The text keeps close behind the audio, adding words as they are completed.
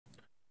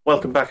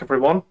Welcome back,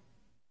 everyone.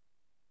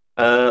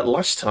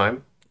 Last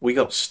time we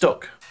got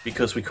stuck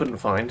because we couldn't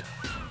find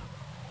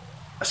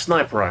a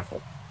sniper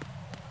rifle.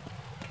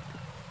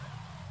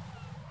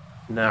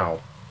 Now,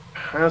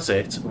 has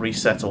it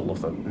reset all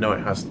of them? No, it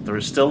hasn't. There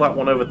is still that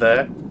one over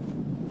there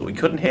that we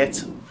couldn't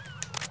hit.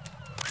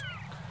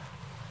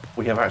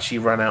 We have actually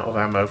run out of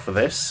ammo for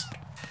this.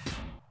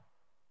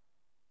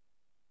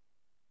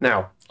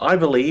 Now, I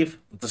believe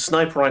that the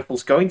sniper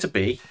rifle's going to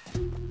be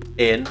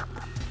in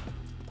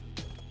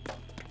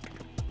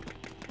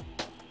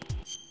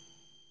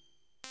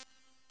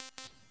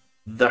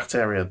that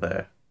area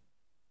there.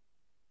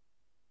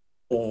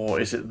 Or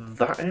is it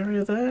that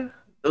area there?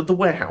 The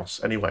warehouse,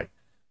 anyway.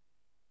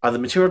 Either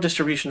material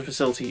distribution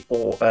facility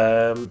or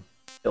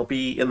it'll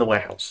be in the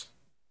warehouse.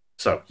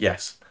 So,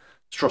 yes.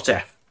 Strut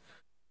F.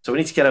 So we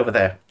need to get over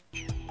there.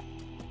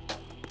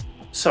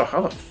 So,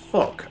 how the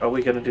fuck are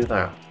we going to do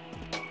that?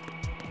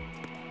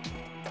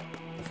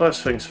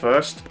 First things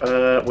first,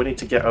 we need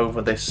to get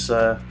over this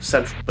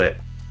central bit.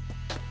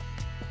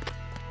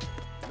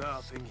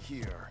 Nothing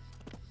here.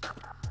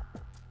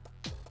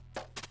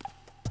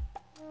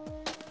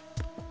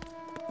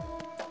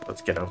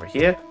 Let's get over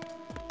here.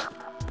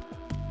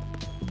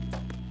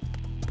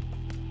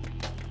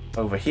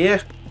 Over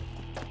here.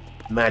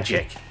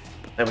 Magic.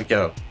 There we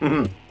go.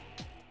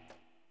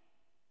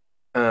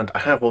 And I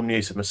have all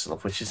muted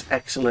myself, which is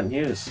excellent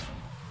news.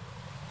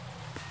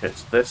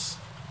 It's this.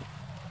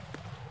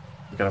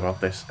 I forget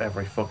about this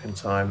every fucking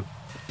time.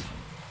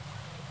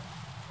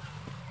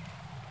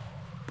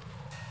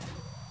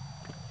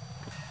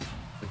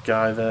 The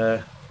guy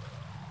there.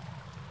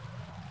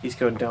 He's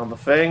going down the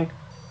thing.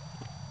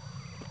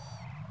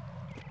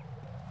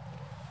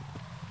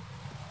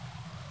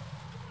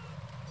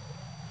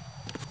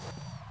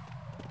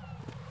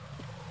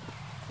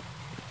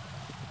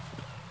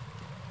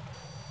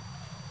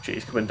 Shit,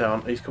 he's coming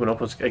down. He's coming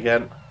up us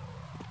again.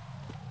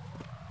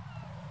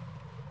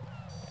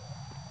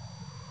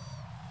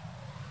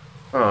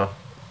 Huh.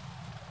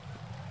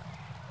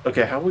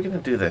 Okay, how are we going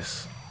to do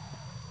this?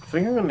 I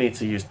think I'm going to need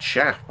to use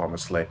chaff,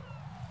 honestly.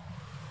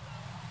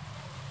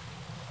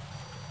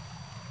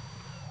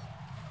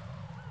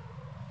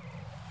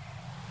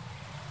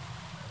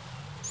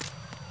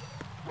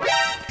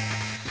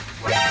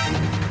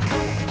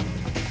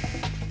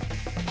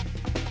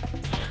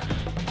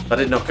 That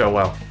did not go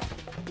well.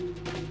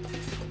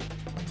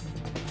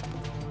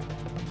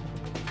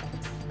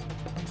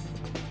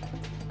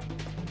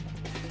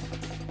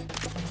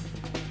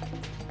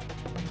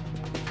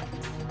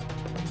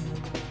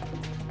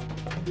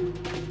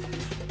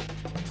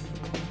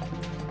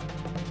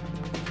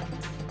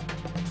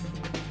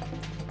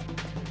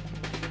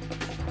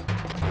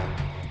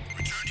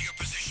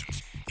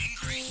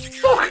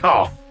 Fuck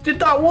off! Did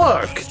that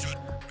work?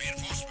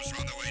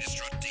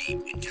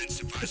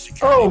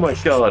 Oh my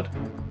god.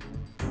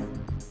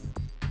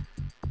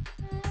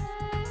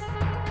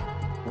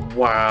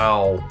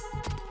 Wow.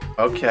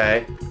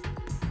 Okay.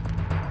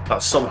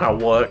 That somehow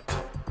worked.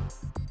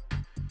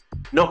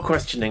 Not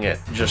questioning it,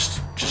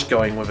 just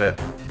going with it.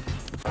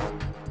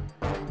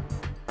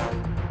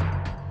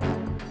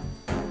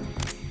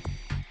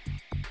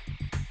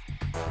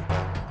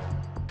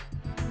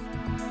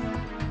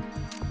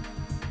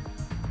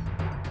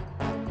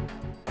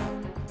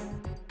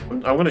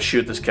 I'm going to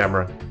shoot this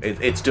camera.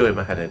 It's doing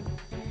my head in.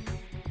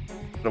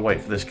 I'm going to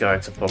wait for this guy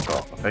to fuck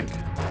off, I think.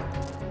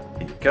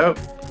 Here you go.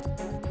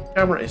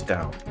 Camera is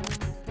down.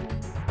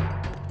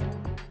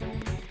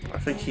 I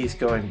think he's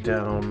going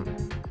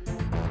down.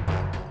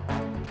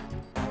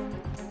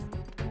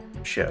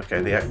 Shit,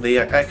 okay, the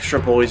extra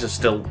boys are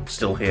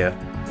still here.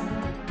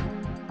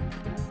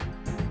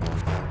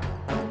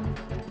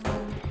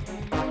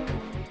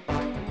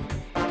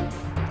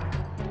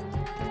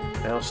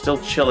 Now, still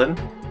chilling.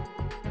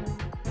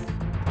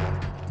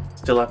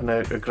 Still having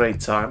a great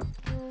time.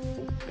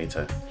 Need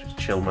to just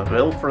chill my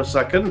bill for a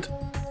second.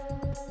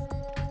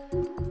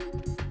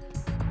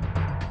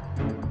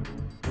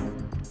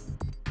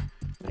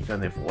 Going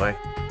the other way.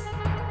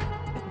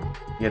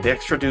 Yeah, the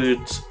extra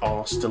dudes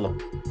are still a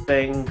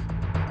thing.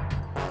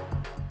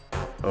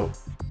 Oh.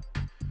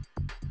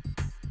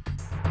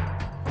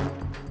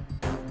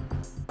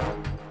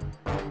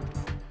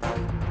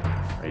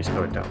 He's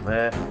going down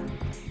there.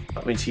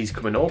 That means he's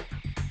coming up.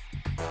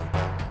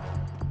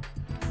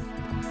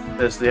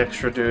 There's the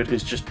extra dude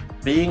who's just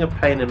being a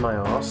pain in my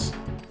arse.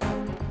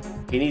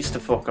 He needs to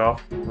fuck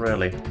off,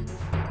 really.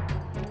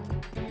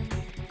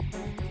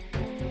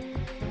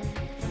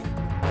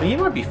 He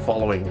might be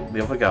following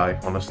the other guy,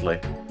 honestly.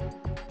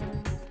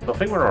 I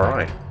think we're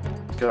alright.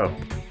 Let's go.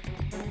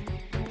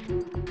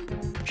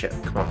 Shit,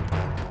 come on.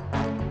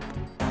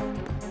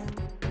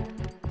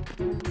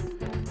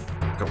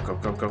 Go, go,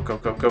 go, go, go,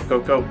 go, go, go,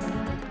 go.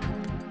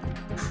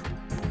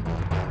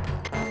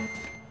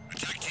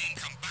 Attack team,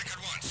 come back at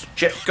once.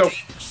 Shit, go.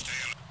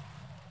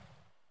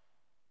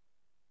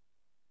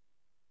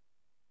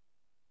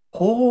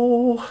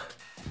 Oh.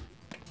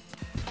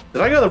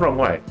 Did I go the wrong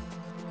way?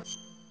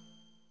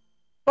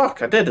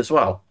 Fuck, I did as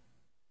well.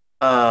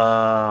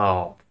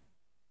 Oh.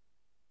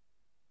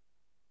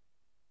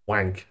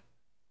 Wank.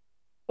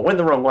 I went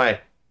the wrong way.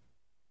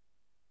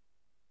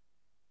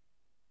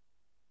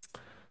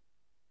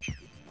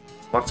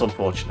 That's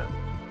unfortunate.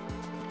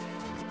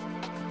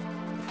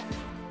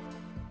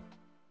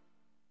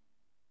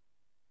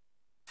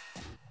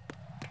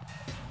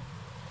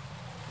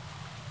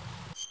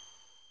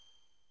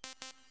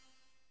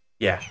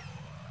 Yeah.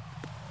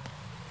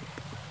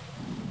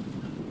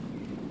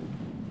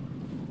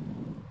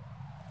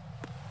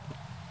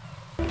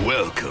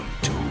 Welcome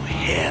to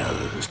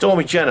hell.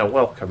 Stormy Jenna,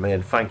 welcome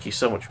in. Thank you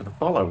so much for the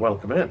follow.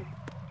 Welcome in.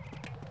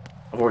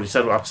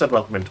 I've said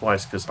welcome in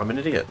twice because I'm an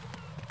idiot.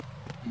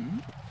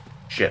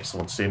 Shit,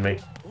 someone's seen me.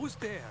 Who's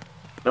there?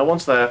 No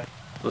one's there.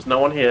 There's no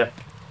one here.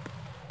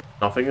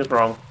 Nothing is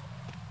wrong.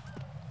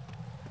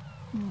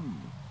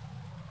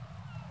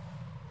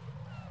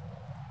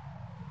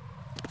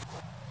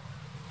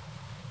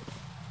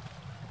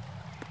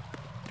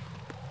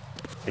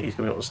 He's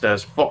coming up the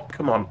stairs. Fuck,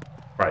 come on.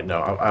 Right,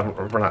 no,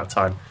 I've run out of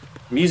time.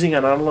 I'm using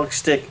an analog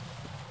stick.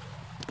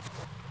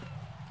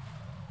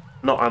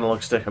 Not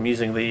analog stick, I'm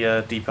using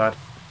the D-pad.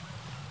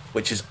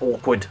 Which is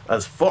awkward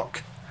as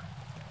fuck.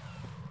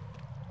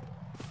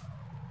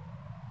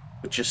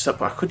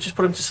 I could just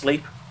put him to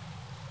sleep.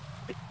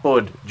 I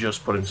could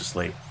just put him to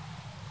sleep.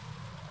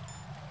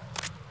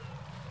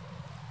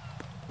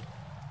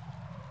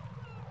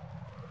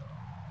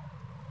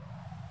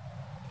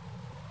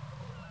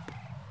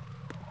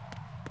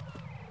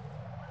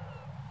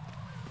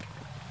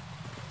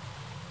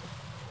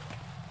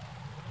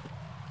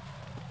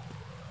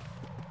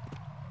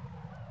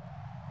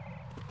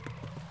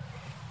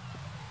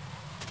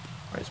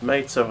 His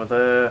mate's over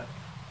there.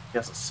 He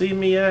hasn't seen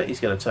me yet. He's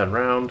going to turn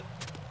around.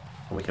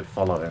 And we can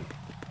follow him.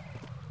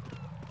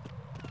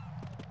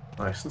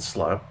 Nice and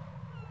slow.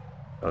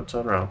 Don't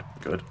turn around.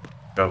 Good.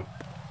 Go.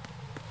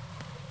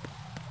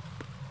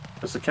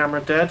 Is the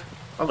camera dead?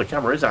 Oh, the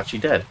camera is actually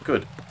dead.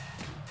 Good.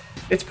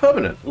 It's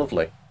permanent.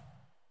 Lovely.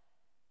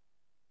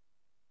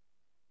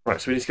 Right,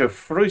 so we need to go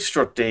through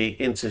strut D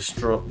into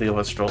the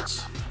other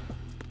struts.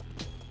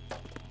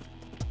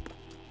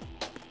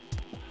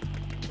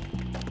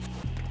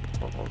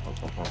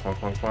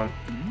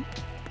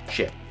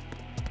 Shit.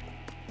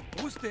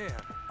 Who's there?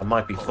 I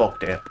might be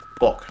fucked here.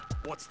 Fuck.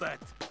 What's that?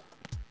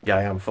 Yeah,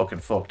 I am fucking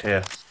fucked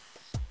here.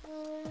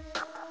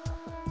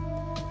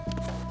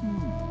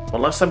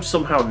 Unless I'm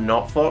somehow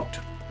not fucked,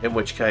 in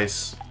which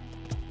case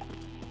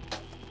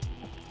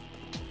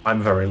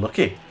I'm very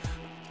lucky.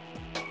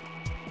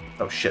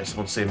 Oh shit,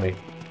 someone's seen me.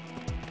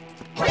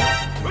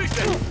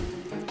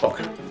 Fuck.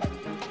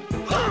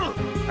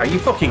 Are you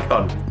fucking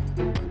cunt?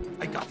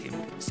 I got him.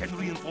 Send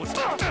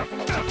reinforcements.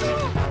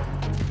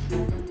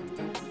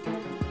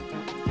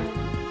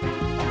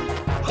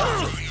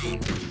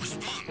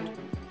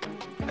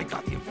 I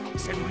got him.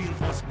 Send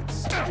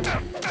reinforcements.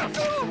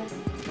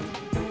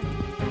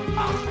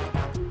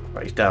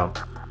 Right, he's down.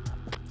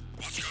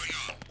 What's going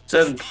on?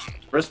 Send,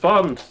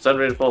 respond, send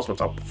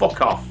reinforcements. Oh,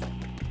 fuck off.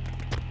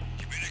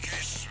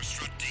 Communications with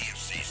Strut D have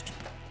ceased.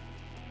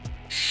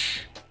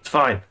 Shh, it's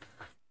fine.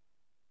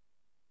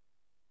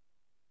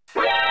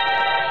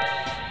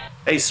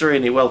 Hey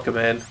Serini, welcome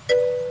in.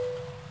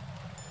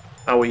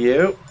 How are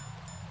you?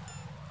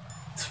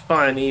 It's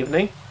fine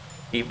evening.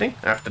 Evening?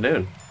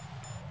 Afternoon.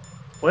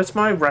 Where's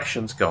my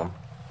rations gone?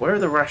 Where are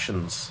the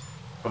rations?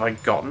 Have I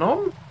got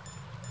none?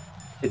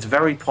 It's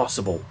very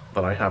possible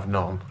that I have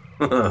none.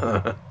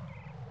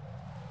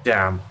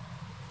 Damn.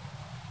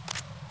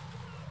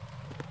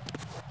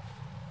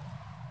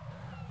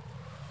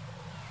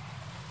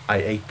 I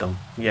ate them,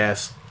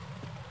 yes.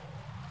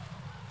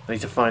 I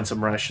need to find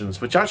some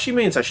rations, which actually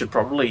means I should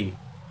probably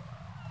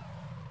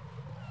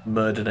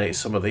murderate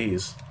some of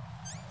these.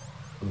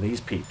 From these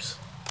peeps.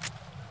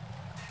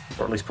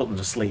 Or at least put them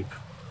to sleep.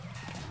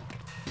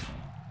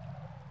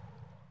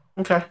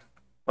 Okay,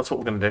 that's what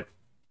we're going to do.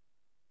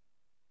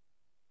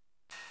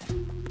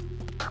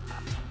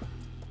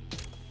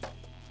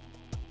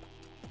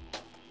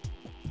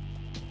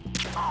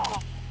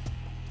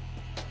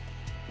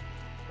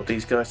 Put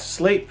these guys to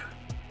sleep.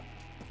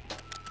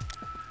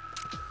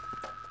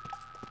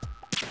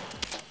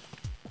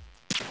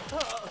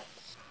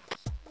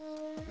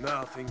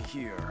 Nothing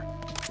here.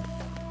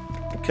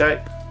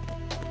 Okay.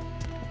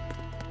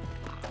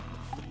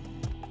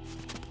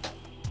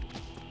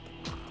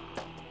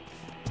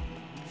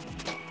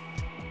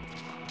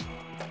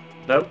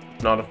 Nope,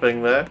 not a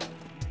thing there.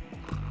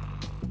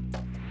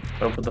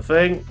 Open the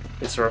thing.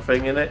 Is there a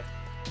thing in it?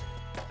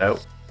 Nope.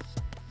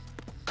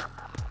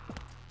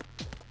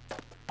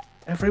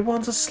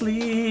 Everyone's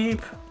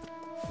asleep.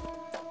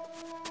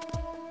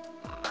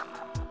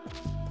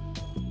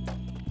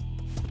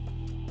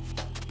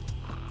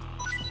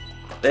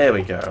 There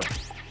we go.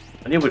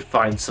 I knew we'd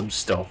find some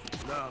stuff.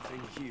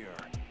 Nothing here.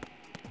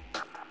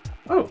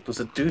 Oh, there's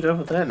a dude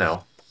over there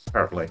now,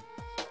 apparently.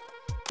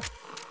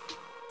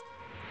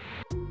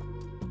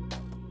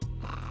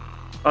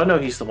 Oh no,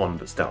 he's the one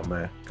that's down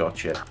there.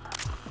 Gotcha.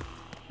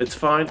 It's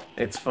fine,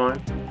 it's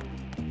fine.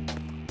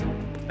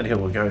 And here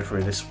we'll go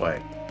through this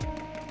way.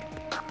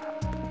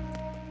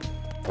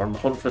 We're on the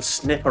hunt for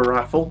Snipper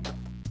Raffle.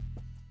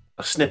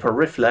 a snipper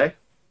rifle.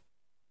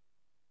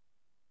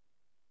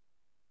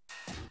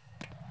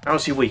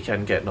 How's your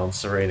weekend getting on,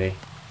 Serini?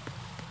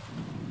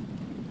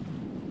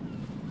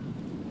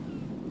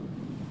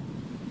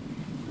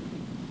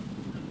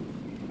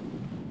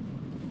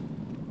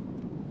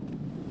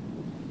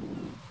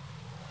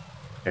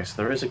 Okay,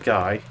 so there is a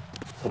guy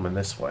coming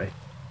this way.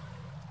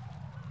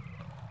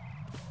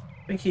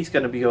 I think he's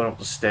going to be going up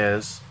the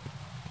stairs.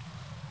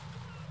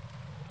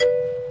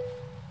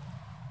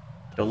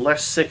 You're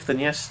less sick than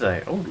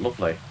yesterday. Oh,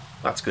 lovely.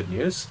 That's good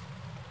news.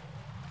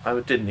 I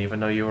didn't even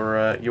know you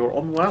were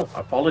unwell.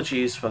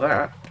 Apologies for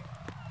that.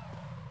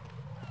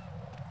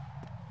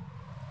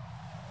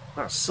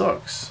 That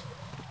sucks.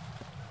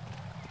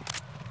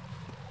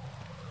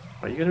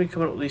 Are you going to be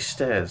coming up these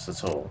stairs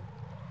at all?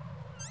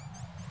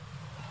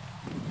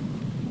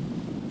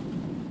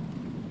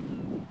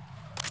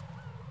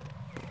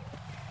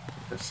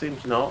 It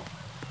seems not.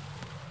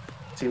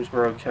 Seems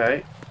we're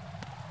okay.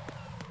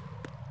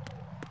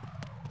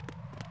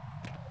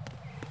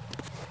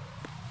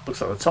 Looks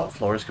like the top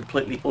floor is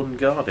completely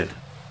unguarded.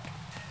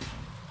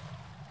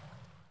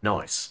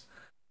 Nice.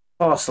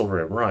 Parcel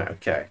room, right,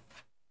 okay.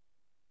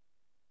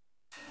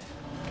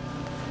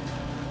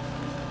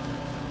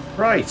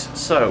 Right,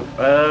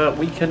 so,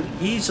 we can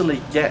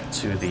easily get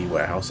to the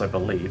warehouse, I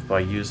believe, by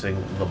using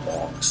the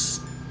box.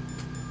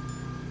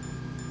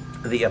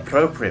 The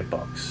appropriate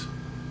box.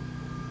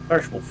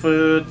 Perishable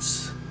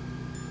foods.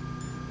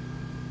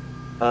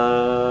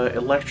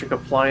 Electric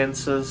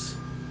appliances.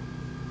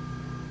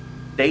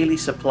 Daily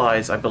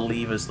supplies, I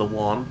believe, is the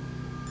one.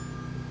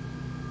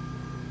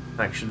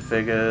 Action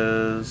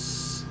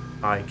figures.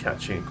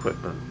 Eye-catching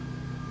equipment.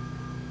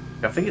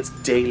 I think it's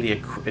daily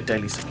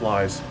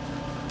supplies.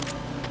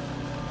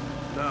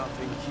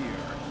 Nothing here.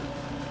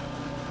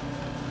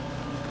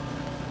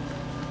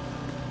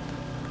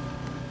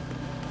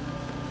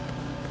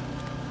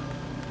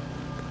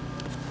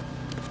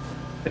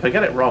 If I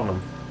get it wrong,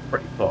 I'm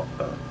pretty fucked,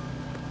 though.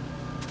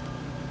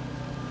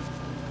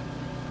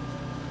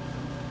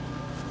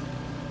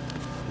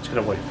 I'm just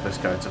gonna wait for this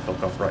guy to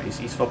fuck off. Right,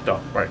 he's fucked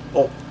up. Right,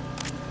 oh!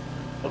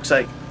 Fuck's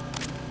sake.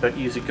 Don't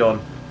use a gun.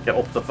 Get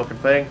up the fucking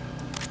thing.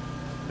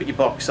 Put your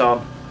box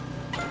on.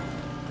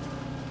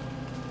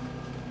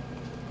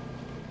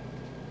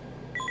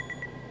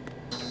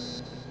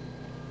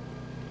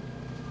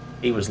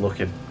 He was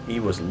looking. He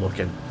was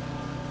looking.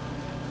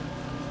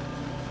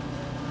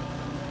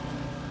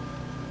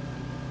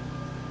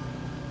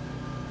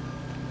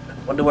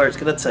 Wonder where it's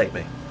going to take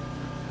me.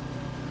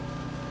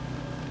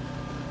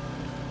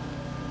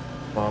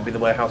 Come on, be the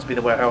warehouse, be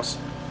the warehouse.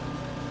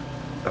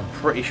 I'm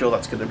pretty sure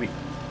that's going to be...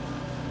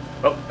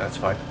 Oh, that's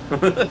fine.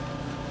 Pretty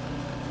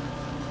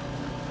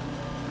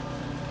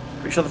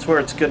sure that's where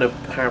it's going to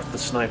have the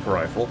sniper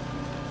rifle.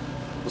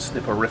 The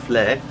snipper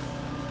rifle.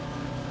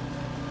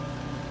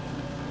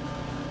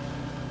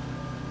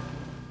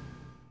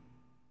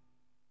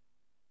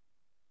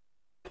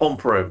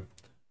 Pump room.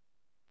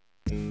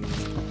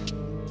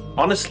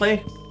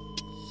 Honestly,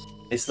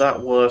 is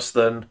that worse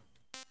than...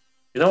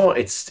 You know what?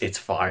 It's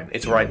fine.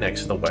 It's right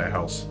next to the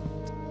warehouse.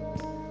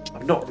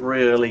 I've not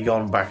really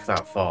gone back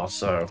that far,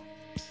 so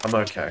I'm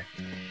okay.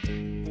 I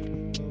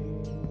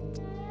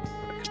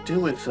could do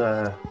with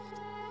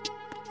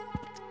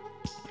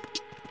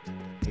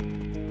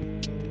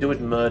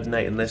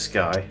murdinating this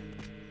guy.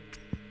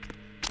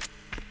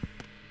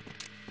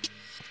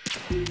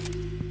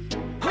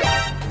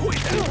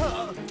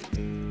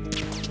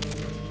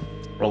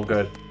 We're all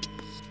good.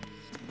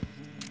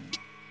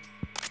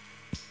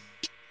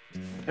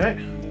 Okay.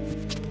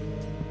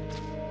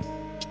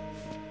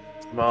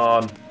 Come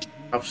on.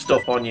 Have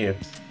stuff on you.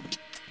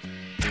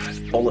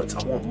 Bullets,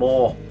 I want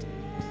more.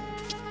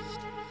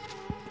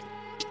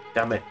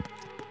 Damn it.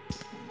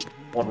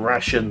 I want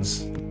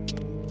rations.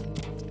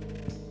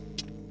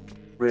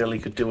 Really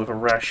could do with a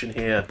ration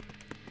here.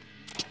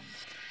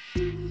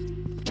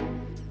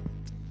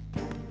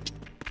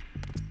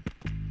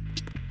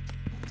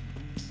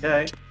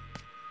 Okay.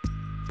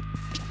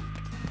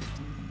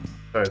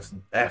 So it's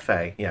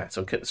FA, yeah.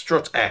 So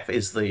strut F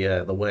is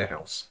the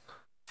warehouse.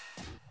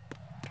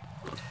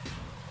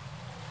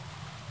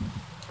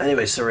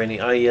 Anyway,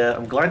 Serini,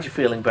 I'm glad you're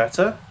feeling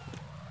better.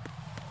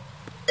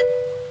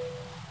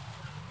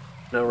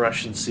 No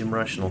rations seem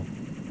rational.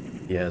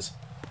 Yes.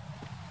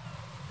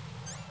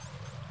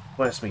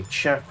 Where's me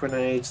chaff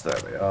grenades? There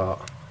we are.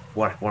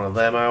 Whack one of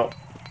them out.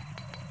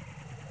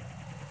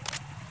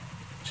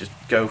 Just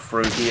go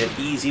through here,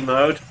 easy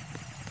mode.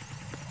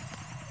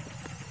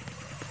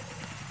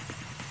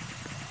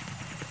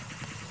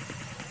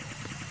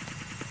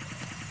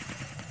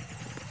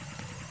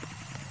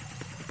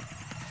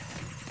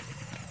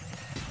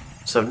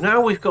 So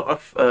now we've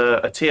got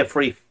a tier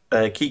 3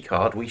 key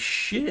card, we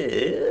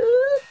should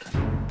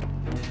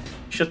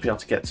be able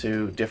to get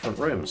to different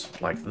rooms,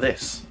 like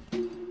this.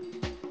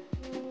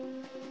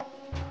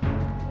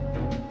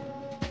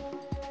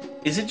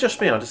 Is it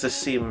just me, or does this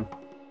seem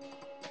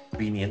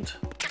convenient?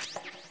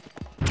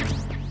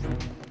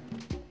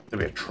 There'll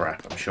be a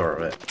trap, I'm sure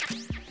of it.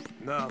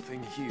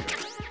 Nothing here.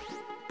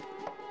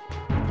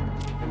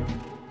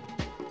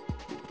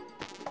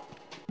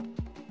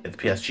 Get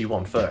the PSG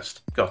one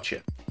first.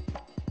 Gotcha.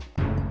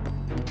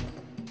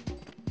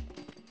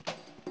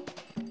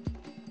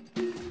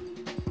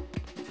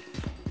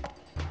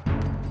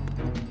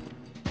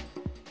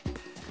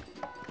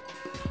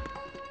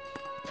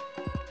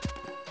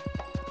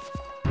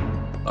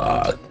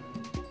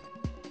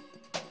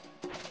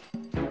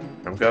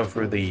 I'm going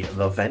through the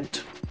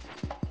vent.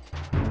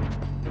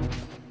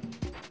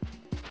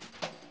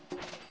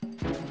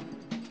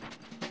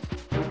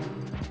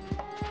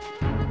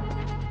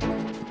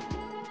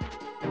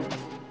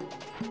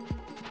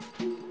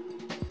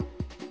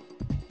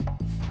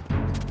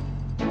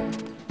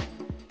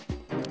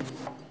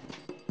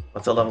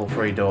 That's a level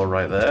 3 door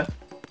right there.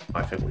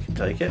 I think we can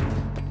take it.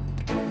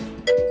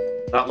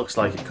 That looks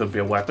like it could be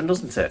a weapon,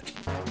 doesn't it?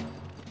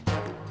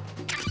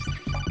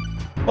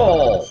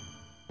 Oh!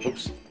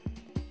 Oops.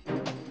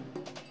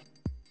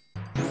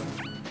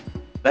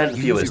 Vent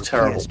view is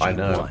terrible, I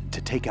know. PSG-1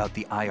 to take out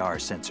the IR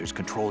sensors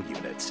control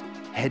units.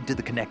 Head to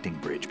the connecting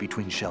bridge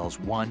between shells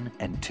 1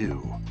 and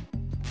 2.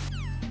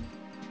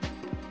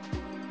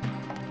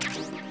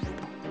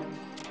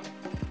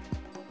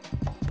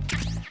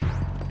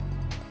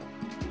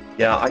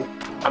 Yeah,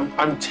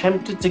 I'm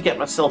tempted to get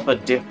myself a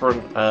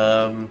different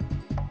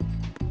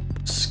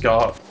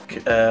SCART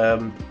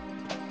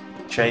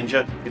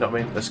changer, you know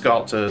what I mean? A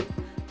SCART to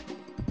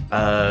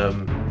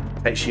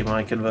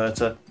HDMI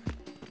converter.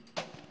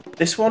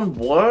 This one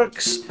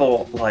works,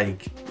 but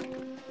like,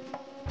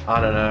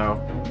 I don't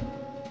know.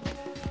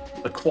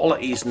 The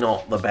quality's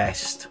not the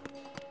best.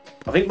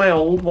 I think my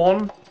old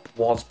one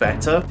was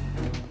better,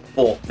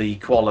 but the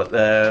quality,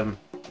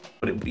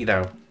 but it, you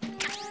know.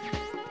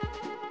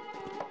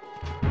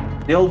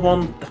 The old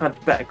one had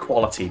better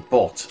quality,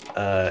 but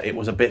it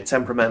was a bit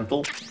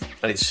temperamental,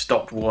 and it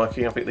stopped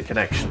working. I think the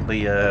connection,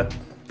 the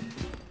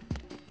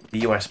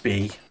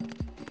USB,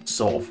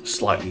 sort of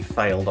slightly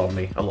failed on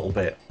me a little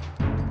bit,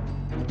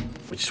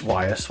 which is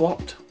why I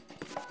swapped.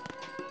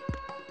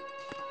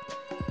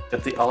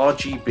 Get the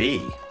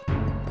RGB.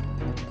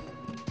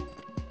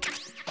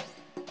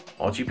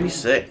 RGB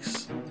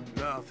 6.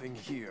 Nothing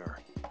here.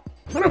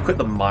 I'm gonna quit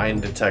the mine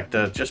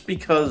detector just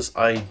because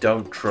I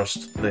don't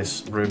trust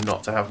this room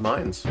not to have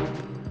mines. There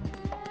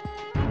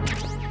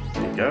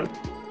you go.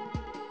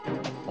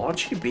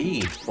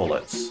 RGB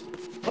bullets.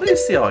 What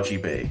is the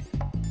RGB?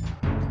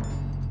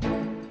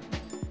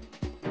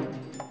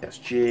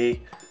 SG.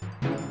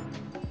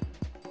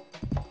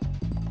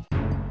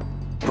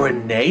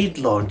 Grenade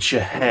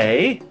launcher,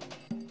 hey?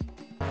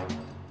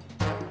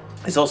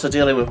 It's also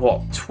dealing with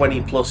what,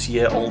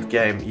 20-plus-year-old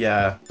game?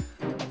 Yeah.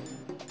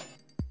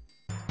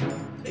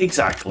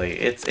 Exactly.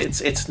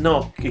 It's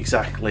not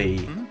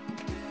exactly.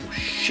 Oh,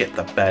 shit,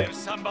 the bed. There's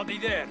somebody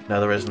there. No,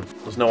 there isn't.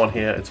 There's no one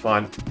here. It's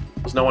fine.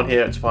 There's no one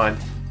here. It's fine.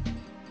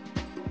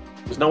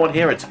 There's no one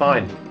here. It's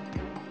fine.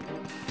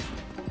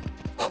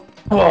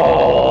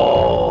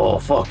 Oh,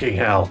 fucking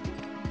hell!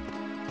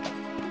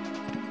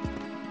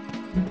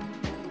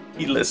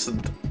 He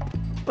listened.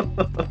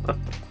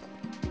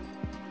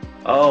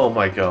 Oh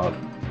my god!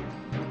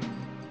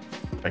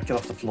 Right, get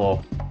off the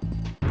floor.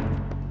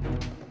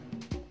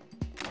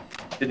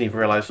 Didn't even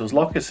realise there was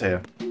lockers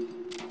here.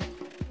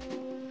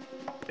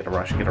 Get a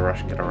Russian, get a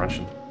Russian, get a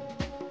Russian.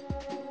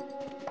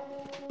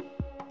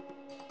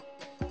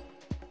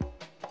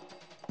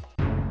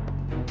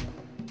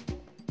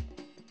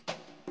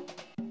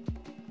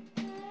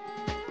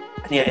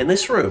 And yeah, in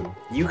this room,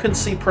 you can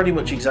see pretty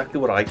much exactly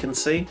what I can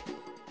see.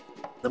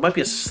 There might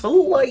be a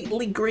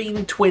slightly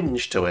green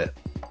twinge to it.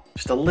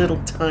 Just a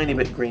little tiny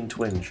bit green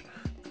twinge.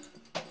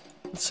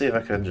 Let's see if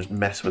I can just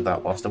mess with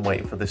that whilst I'm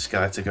waiting for this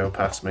guy to go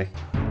past me.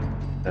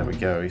 There we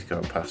go, he's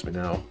going past me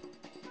now.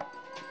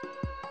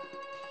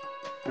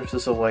 If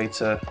there's a way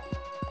to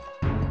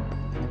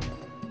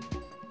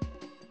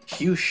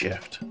Q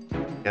shift.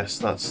 Yes,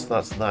 that's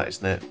that,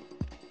 isn't it?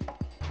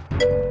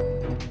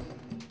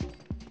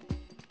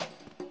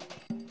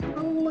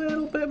 A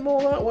little bit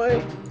more that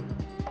way.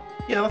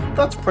 Yeah,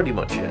 that's pretty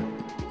much it.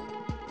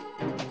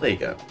 There you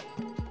go.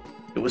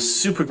 It was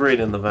super green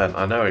in the vent.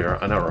 I know,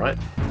 right?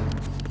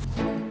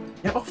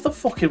 Get off the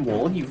fucking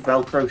wall, you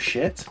Velcro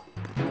shit.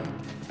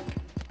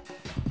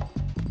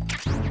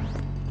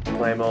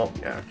 Claymore.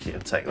 Yeah, okay,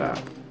 take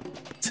that.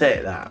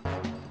 Take that.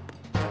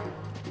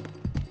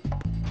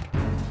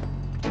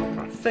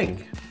 I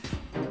think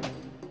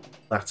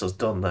that's us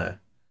done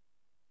there.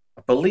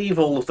 I believe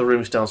all of the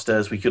rooms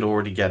downstairs we could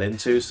already get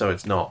into, so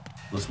it's not.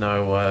 There's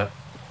no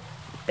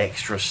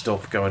extra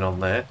stuff going on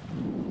there.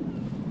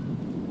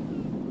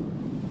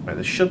 Right,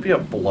 there should be a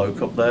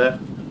bloke up there.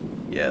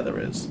 Yeah, there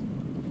is.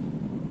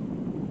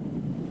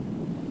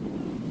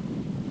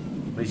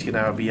 He's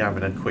gonna be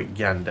having a quick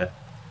gander.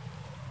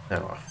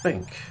 Now, I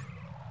think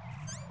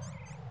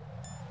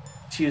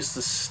let's use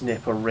the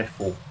snipper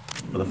rifle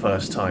for the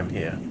first time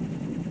here.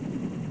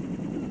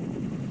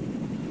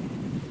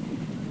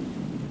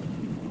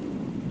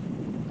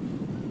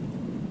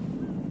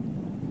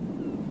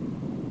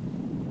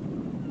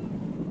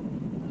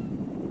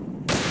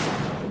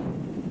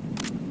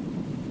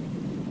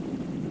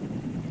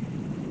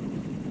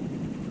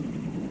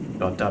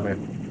 God damn it.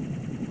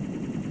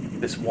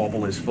 This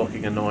wobble is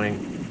fucking annoying.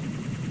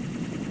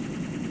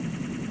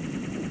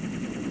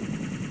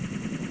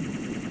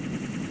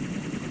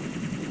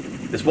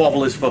 This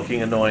wobble is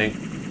fucking annoying.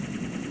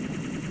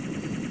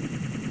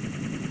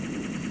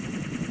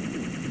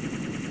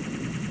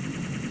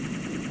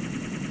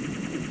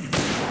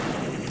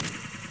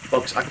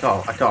 Folks, I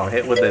can't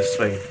hit with this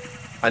thing.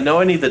 I know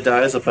I need the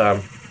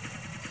diazepam.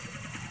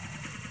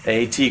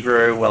 Hey,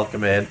 Tigro,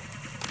 welcome in.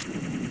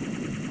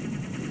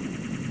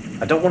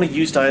 I don't want to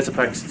use diazepam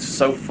because it's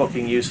so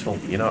fucking useful,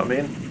 you know what I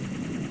mean?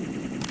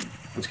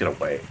 I'm just gonna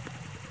wait.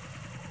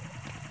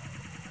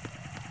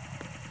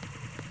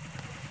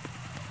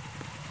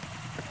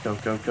 Go,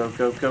 go, go,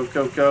 go, go,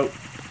 go, go.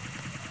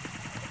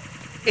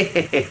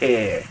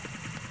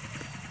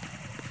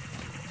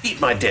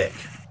 Eat my dick.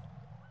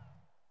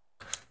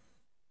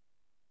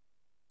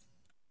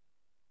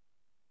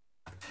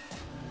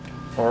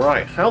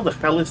 Alright, how the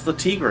hell is the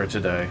Tigro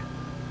today?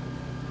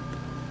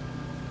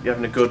 You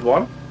having a good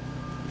one?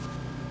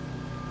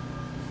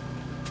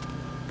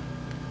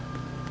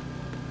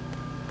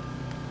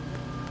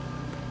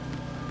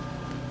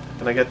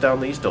 Can I get down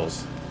these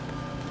doors?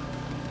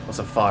 That's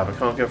a 5. I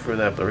can't go through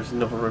there, but there is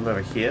another room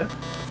over here.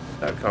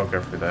 No, I can't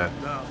go through there.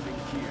 Nothing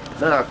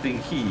here. Nothing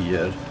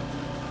here.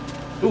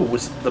 Ooh,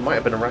 there might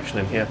have been a ration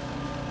in here.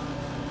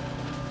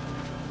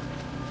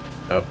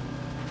 Oh.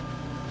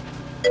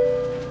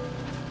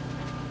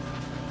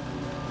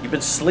 You've been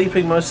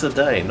sleeping most of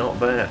the day, not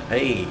bad.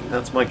 Hey,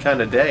 that's my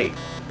kind of day.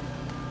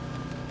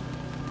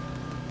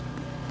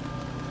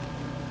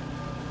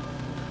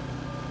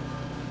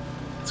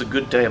 It's a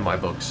good day in my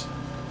books.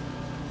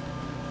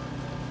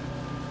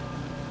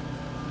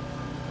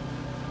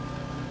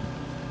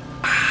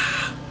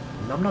 Ah,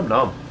 nom nom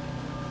nom.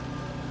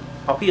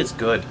 Coffee is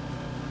good.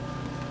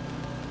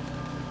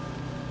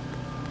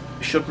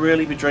 You should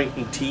really be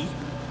drinking tea.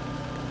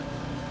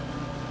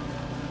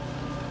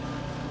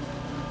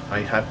 I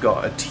have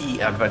got a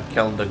tea advent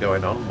calendar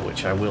going on,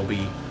 which I will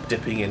be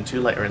dipping into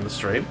later in the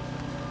stream.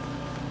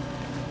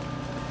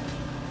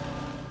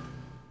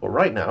 But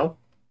right now,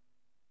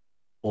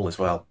 all is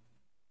well.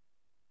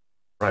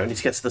 Right, we need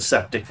to get to the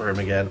septic room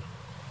again.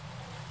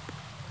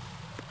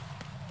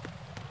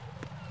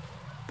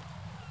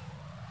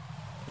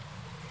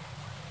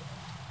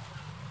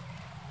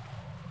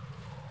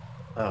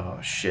 Oh,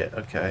 shit,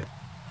 okay.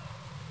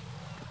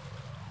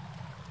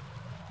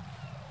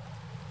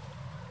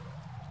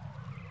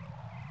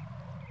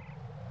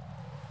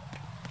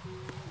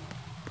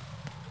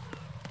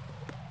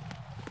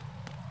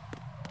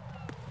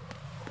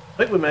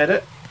 I think we made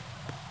it.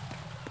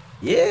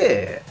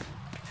 Yeah.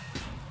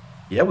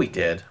 Yeah, we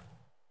did.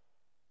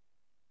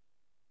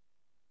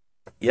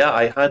 Yeah,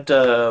 I had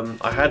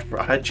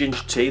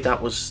ginger tea.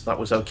 That was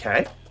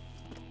okay.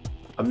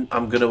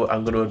 I'm gonna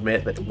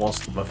admit that it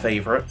wasn't my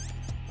favorite.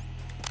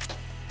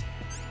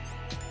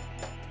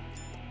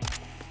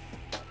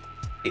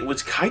 It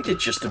was kind of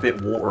just a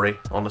bit watery,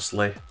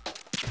 honestly.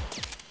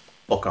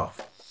 Fuck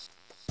off.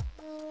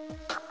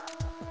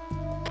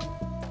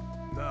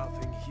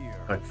 Nothing here.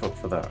 Right, fuck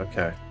for that.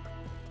 Okay.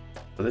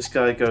 So this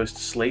guy goes to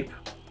sleep.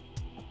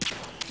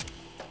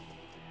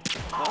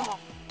 Huh?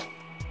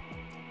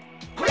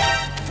 Who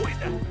is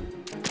that?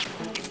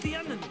 It's the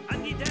enemy. I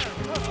need help.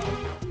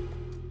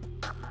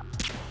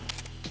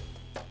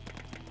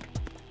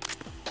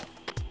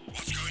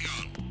 What's going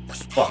on?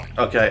 Fuck.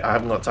 Okay, I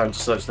haven't got time to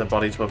search their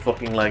bodies. We're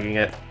fucking legging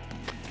it.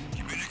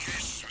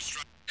 Communications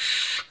restricted.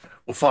 Shh.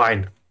 We're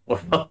fine. We're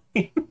fine.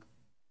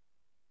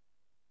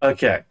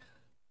 Okay.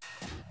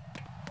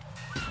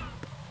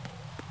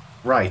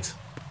 Right.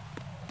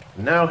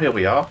 Now here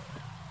we are.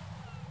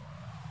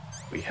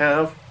 We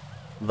have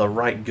the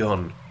right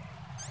gun.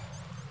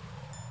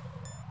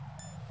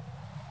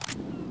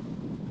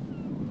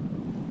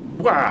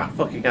 Wow,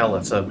 fucking hell,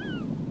 that's a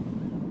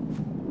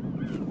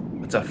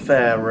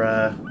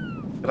fair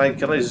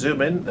can I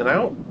zoom in and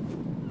out?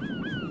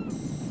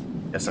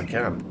 Yes I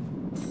can.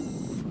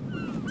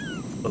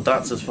 But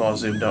that's as far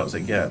zoomed out as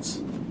it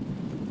gets.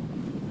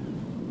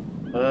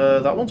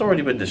 That one's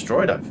already been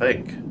destroyed, I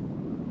think.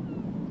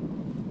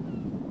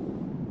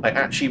 I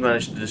actually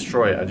managed to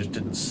destroy it, I just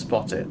didn't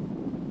spot it.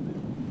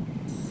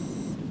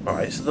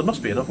 Alright, so there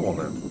must be another one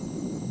then.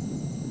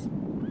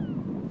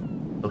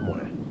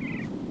 Somewhere.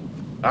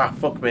 Ah,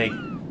 fuck me.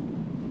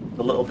 It's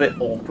a little bit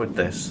awkward,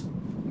 this.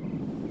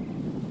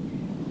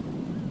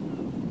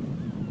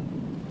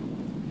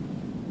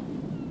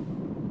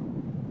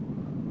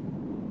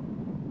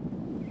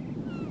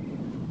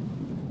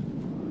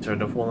 Is there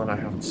another one that I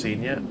haven't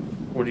seen yet?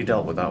 Already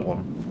dealt with that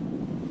one.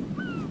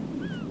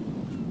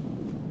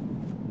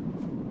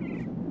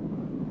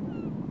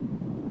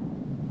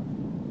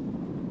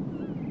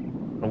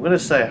 I'm gonna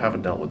say I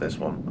haven't dealt with this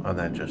one, and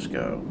then just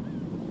go.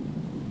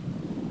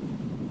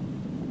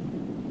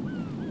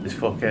 This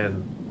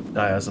fucking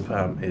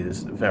diazepam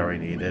is very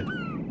needed.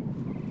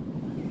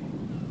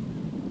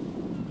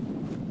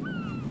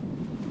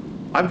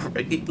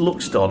 It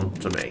looks done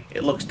to me.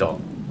 It looks done.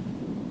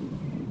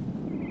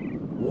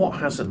 What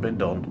hasn't been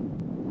done?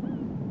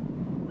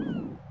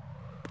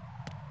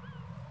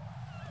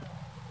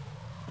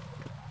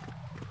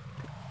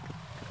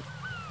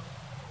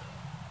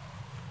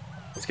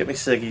 get my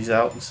ciggies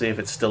out and see if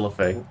it's still a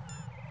thing.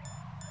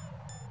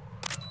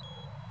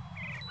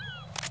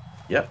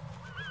 Yep.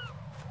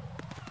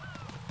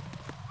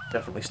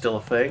 Definitely still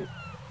a thing.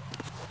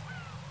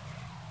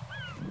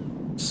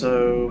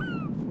 So,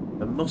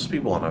 there must be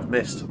one I've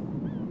missed.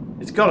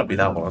 It's gotta be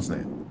that one,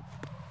 hasn't it?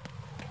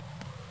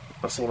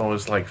 That's the one I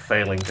was, like,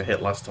 failing to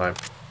hit last time.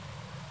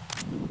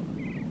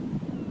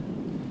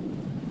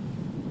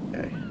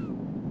 Okay.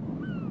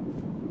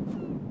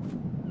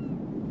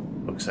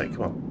 Fuck's sake,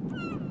 come on.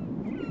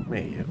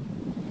 Me, you.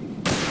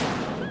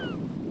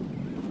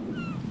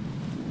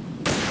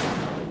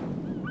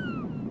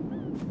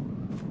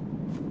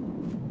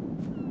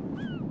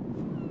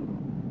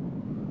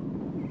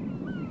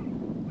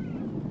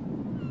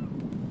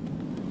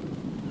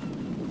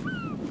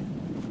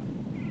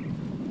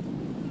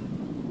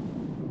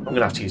 I'm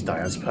gonna have to use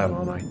diazepam,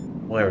 aren't I?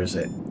 Where is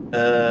it?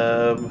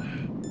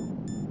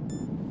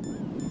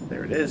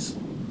 There it is.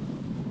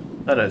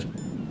 Oh no.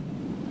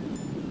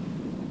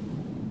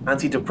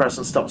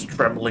 Antidepressant stops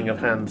trembling of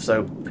hand,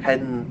 so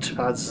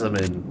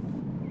pentazamine.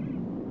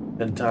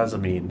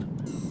 Pentazamine.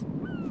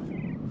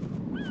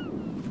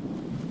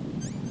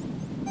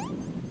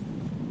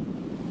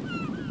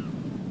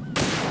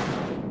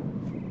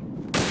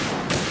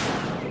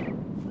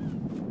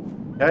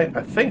 Okay,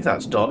 I think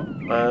that's done.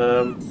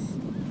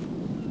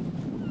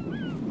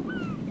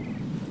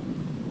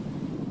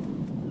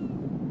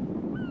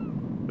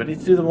 We need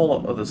to do them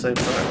all at the same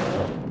time.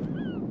 Or...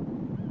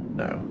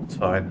 No, it's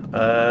fine.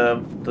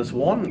 There's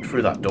one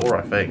through that door,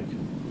 I think.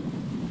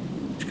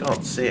 Just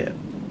can't see it.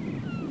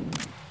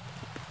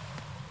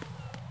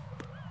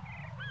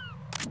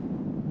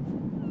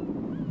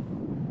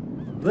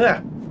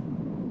 There.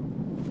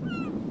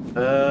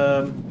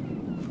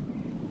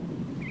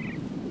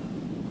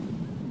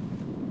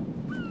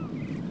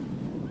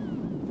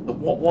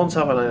 What ones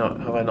have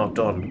I not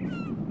done?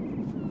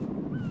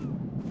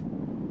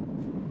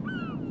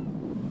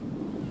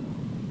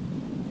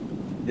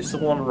 It's the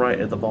one right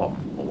at the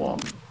bottom, or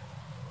what?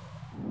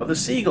 Are the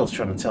seagulls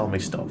trying to tell me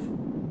stuff?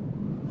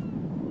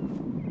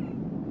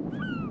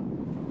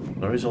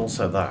 There is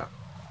also that.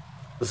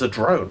 There's a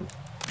drone,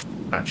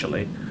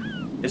 actually.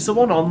 It's the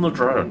one on the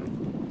drone.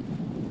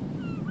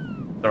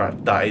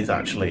 That is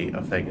actually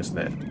a thing, isn't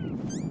it?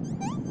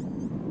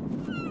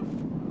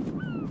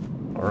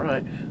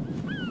 Alright.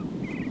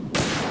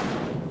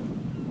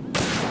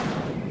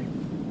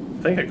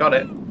 I think I got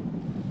it.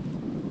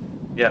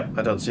 Yeah,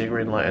 I don't see a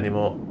green light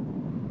anymore.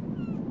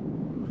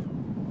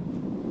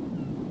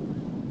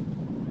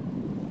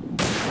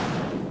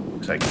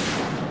 Looks like...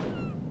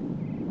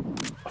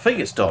 I think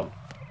it's done.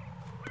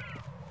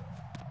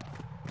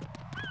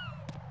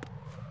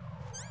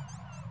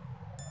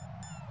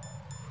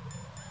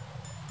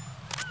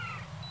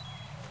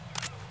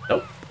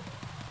 Nope.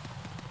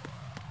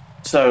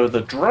 So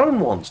the drone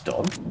one's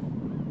done.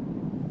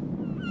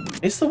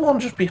 It's the one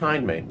just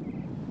behind me.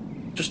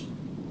 Just...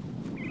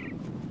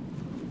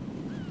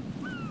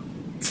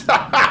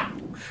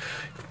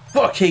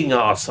 Fucking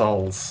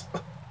arseholes.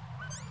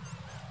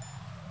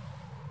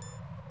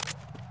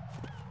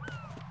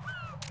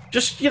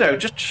 Just, you know,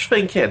 just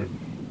thinking.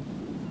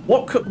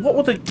 What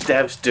would the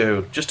devs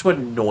do just to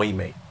annoy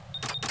me?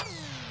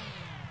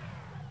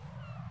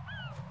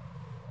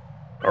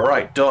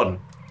 Alright, done.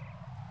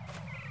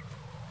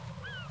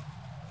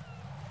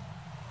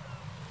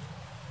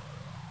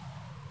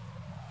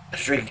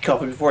 Let's drink a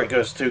coffee before it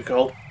goes too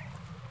cold.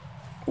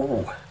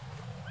 Ooh.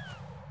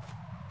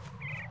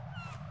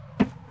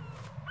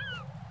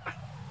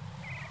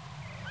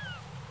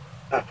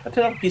 I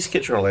did have a piece of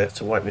kitchen roll here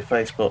to wipe my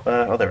face, but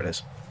oh, there it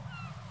is.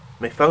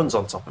 My phone's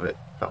on top of it.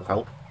 That'll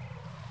help.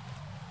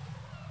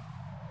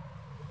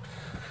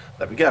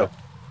 There we go.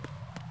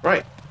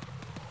 Right.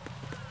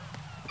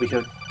 We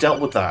have dealt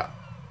with that.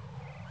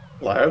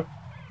 Hello?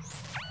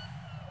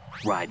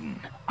 Raiden,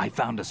 I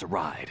found us a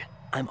ride.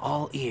 I'm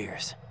all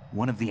ears.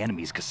 One of the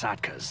enemy's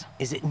Kasatkas.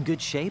 Is it in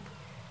good shape?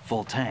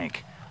 Full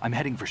tank. I'm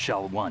heading for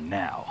Shell 1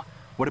 now.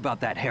 What about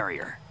that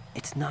Harrier?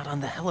 It's not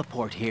on the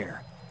heliport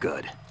here.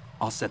 Good.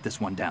 I'll set this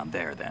one down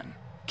there then.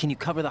 Can you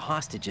cover the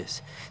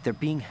hostages? They're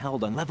being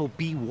held on level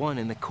B1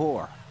 in the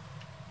core.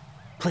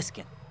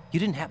 Pliskin,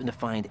 you didn't happen to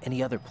find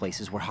any other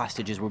places where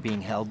hostages were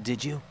being held,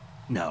 did you?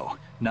 No,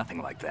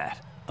 nothing like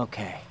that.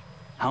 Okay.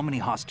 How many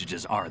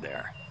hostages are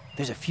there?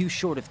 There's a few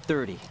short of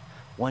 30.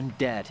 One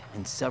dead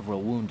and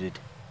several wounded.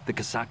 The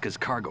Kasatka's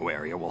cargo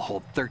area will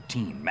hold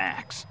 13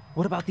 max.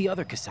 What about the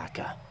other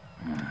Kasatka?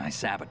 I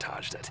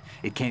sabotaged it.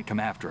 It can't come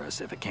after us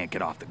if it can't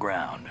get off the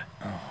ground.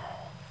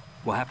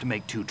 We'll have to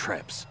make 2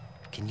 trips.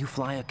 Can you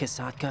fly a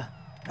Kasatka?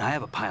 I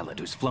have a pilot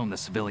who's flown the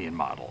civilian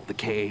model, the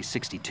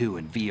KA-62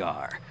 in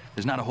VR.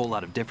 There's not a whole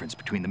lot of difference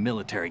between the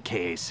military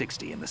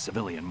KA-60 and the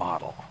civilian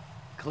model.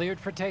 Cleared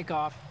for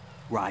takeoff.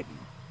 Raiden,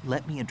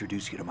 let me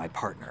introduce you to my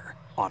partner,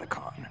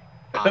 Otacon.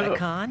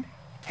 Otacon?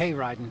 Hey,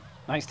 Raiden.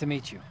 Nice to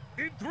meet you.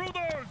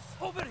 Intruders!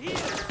 Over here!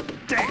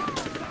 Damn!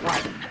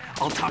 Raiden,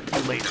 I'll talk to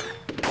you later.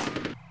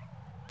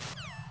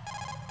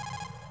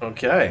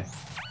 Okay.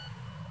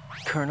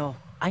 Colonel,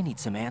 I need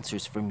some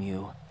answers from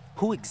you.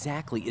 Who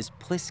exactly is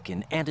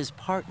Pliskin and his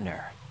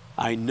partner?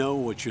 I know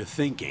what you're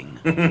thinking.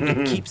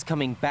 It keeps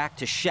coming back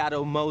to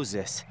Shadow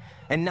Moses.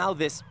 And now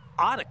this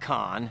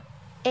Otacon.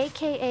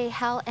 AKA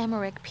Hal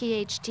Emmerich,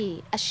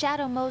 PhD, a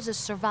Shadow Moses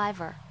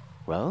survivor.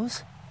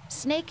 Rose?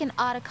 Snake and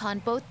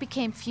Otacon both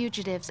became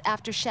fugitives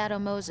after Shadow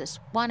Moses,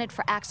 wanted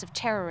for acts of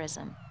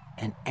terrorism.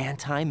 An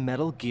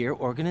anti-Metal Gear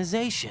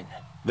organization.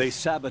 They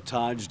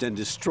sabotaged and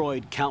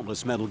destroyed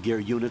countless Metal Gear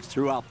units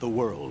throughout the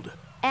world.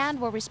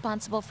 And were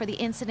responsible for the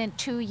incident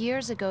 2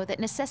 years ago that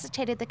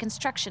necessitated the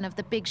construction of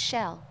the Big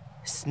Shell.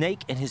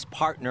 Snake and his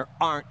partner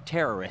aren't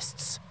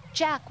terrorists.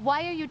 Jack,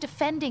 why are you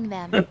defending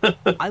them?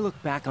 I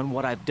look back on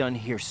what I've done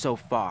here so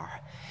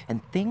far,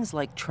 and things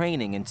like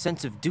training and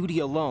sense of duty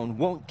alone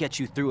won't get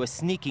you through a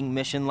sneaking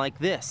mission like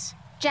this.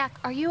 Jack,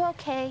 are you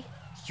okay?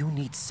 You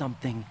need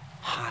something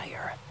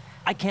higher.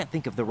 I can't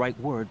think of the right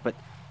word, but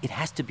it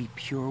has to be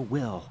pure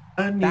will.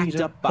 Backed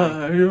up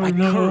by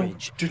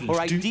courage, or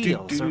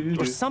ideals,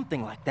 or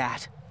something like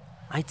that.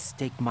 I'd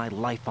stake my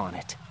life on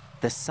it.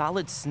 The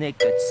solid snake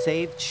that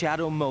saved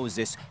Shadow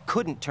Moses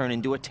couldn't turn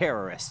into a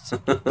terrorist.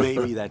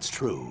 Maybe that's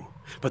true,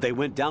 but they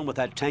went down with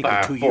that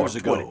tanker 2 years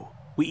ago.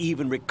 We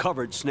even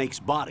recovered Snake's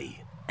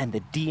body. And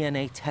the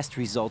DNA test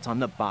results on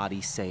the body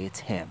say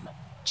it's him.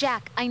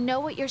 Jack, I know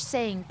what you're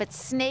saying, but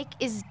Snake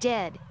is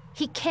dead.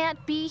 He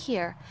can't be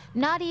here,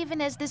 not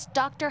even as this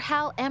Dr.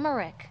 Hal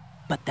Emmerich.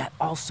 But that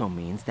also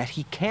means that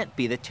he can't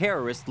be the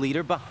terrorist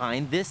leader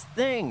behind this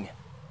thing.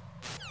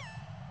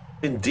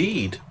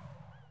 Indeed.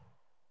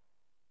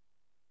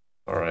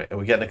 Alright, are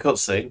we getting a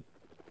cutscene?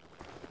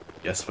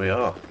 Yes, we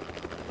are.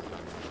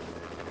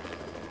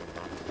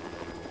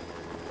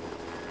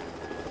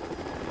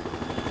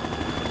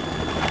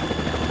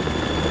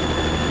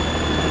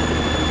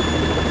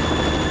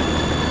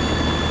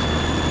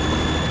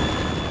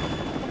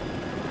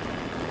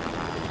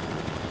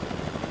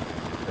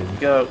 There you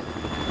go.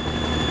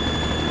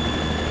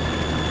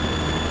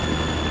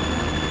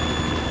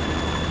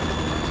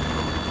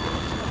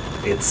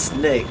 It's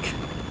Snake.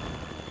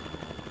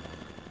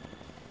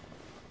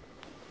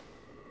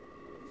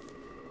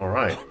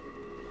 Alright.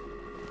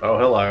 Oh,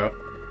 hello.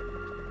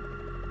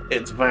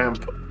 It's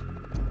Vamp.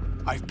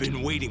 I've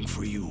been waiting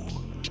for you.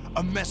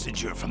 A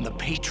messenger from the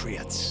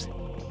Patriots.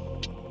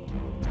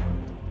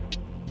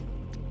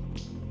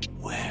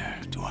 Where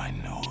do I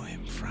know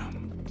him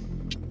from?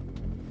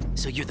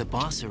 So you're the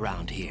boss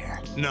around here?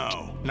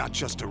 No, not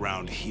just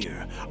around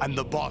here. I'm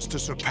the boss to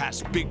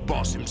surpass Big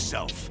Boss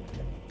himself.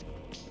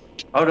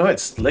 Oh no,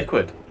 it's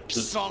Liquid.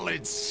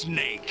 Solid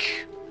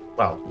Snake.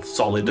 Well,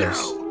 Solidus.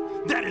 No,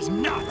 that is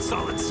not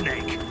Solid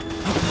Snake.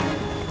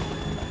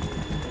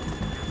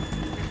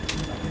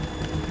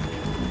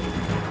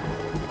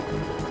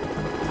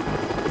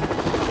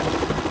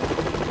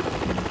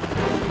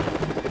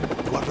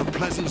 What a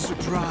pleasant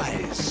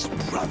surprise,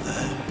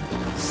 brother.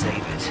 Save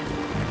it.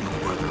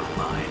 You'll work on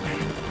mine.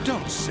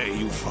 Don't say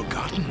you've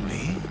forgotten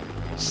me,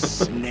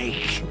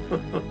 Snake.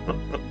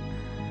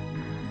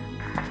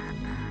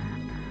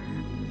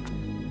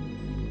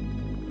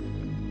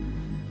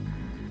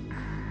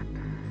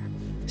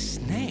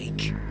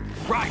 Snake?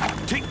 Right,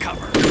 take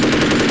cover.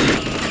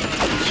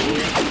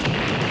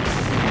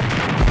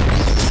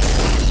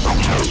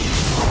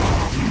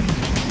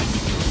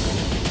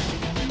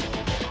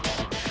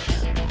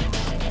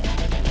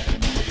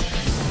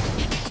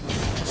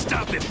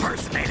 Stop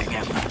impersonating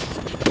him.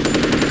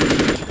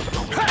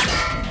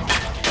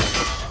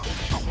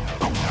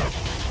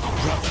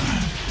 Brother,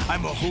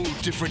 I'm a whole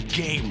different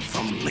game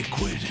from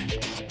Liquid.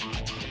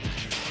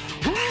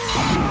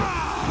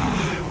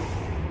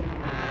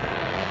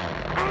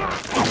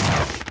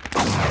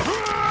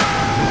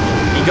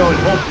 You go in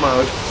hump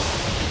mode.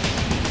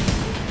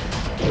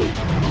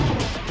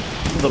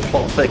 The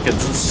plot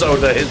thickens and so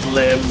do his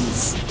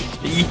limbs.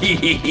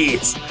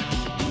 Yes.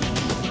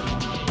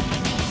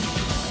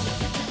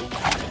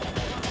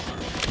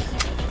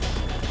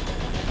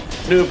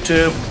 Noob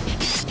tube.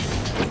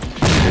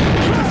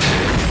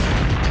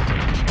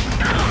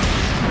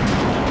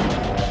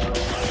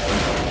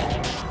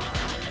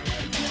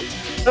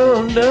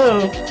 Oh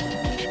no.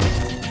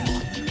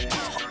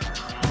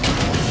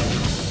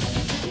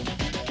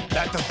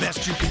 That the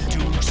best you can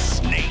do,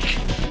 Snake?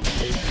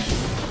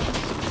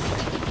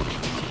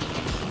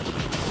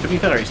 To be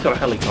fair, he's got a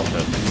helicopter.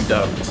 You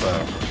don't, so.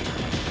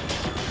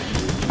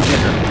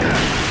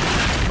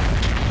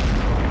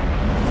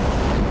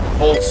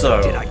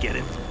 Also, Did I get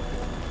it?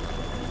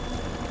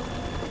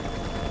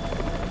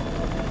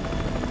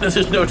 this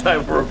is no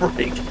time for a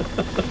break.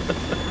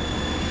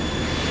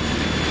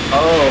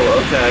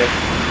 Oh, okay.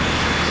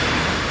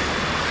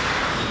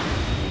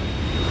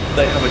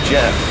 They have a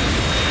jet.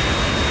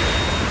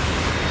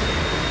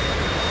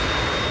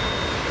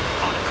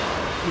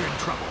 We're in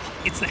trouble.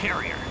 It's the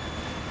Harrier.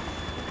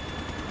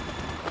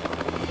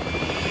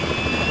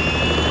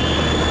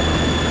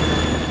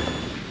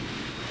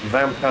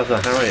 Vamp has a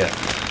Harrier.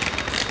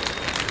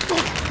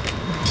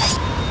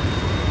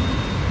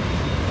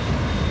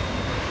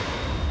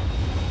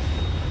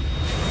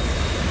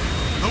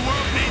 The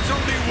world needs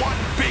only one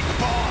big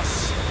boss.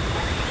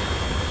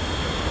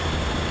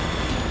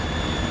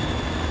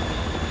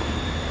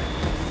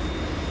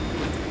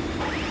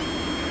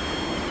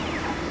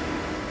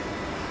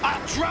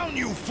 Drown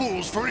you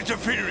fools for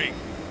interfering!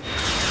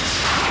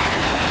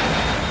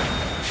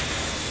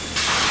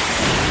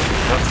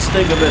 That's the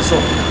Stinger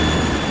missile.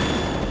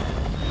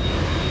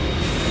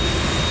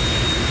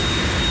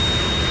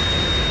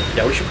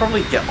 Yeah, we should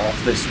probably get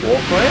off this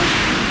walkway.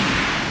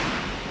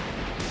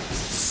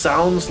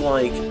 Sounds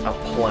like a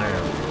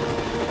plan.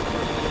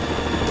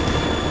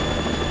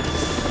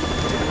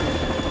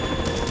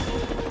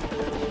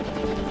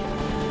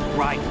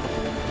 Right.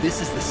 This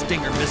is the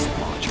Stinger missile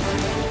launcher.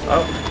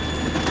 Oh.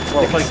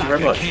 Well, thank you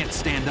very much. Can't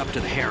stand up to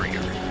the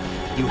Harrier.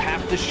 You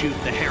have to shoot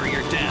the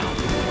Harrier down.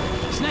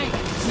 Snake,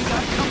 we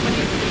got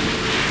company.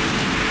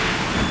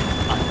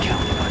 I'm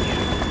counting on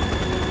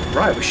you.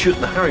 Right, we're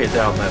shooting the Harrier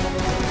down then.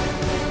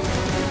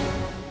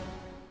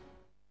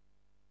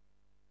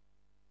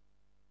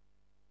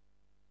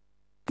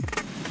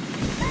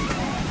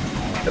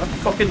 Get a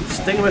fucking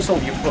Stinger missile,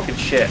 you fucking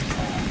shit.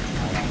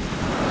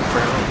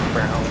 Brown,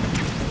 brown,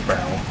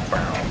 brown,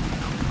 brown,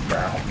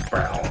 brown,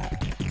 brown.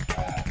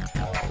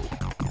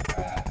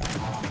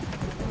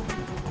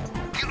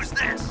 Use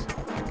this.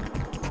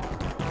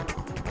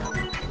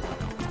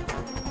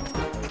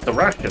 The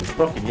ration,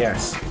 fucking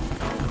yes.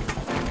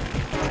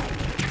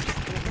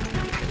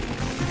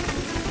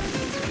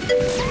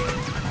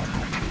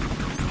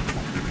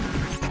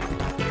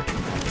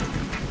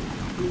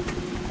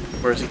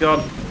 Where's he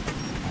gone?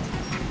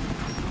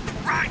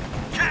 Right,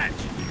 catch.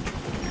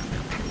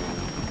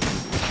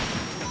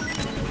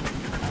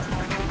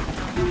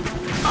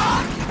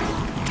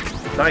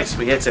 Nice,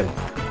 we hit him.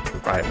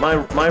 Right,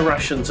 my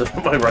rations are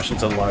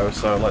low,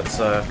 so let's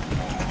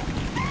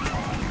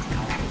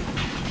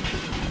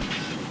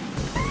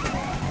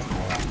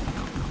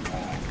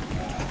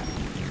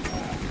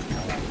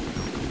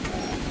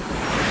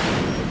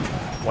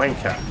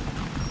wanker.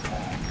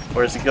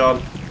 Where's he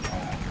gone?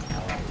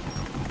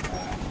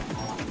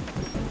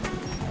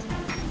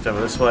 He's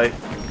over this way.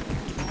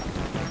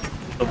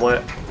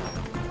 Somewhere.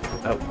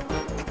 Oh.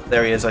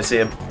 There he is, I see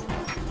him.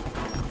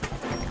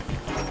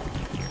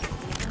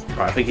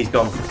 Right, I think he's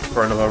gone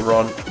for another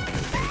run.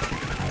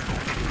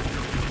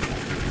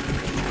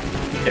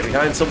 Get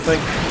behind something.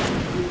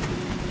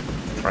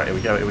 Right, here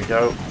we go, here we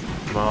go.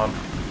 Come on.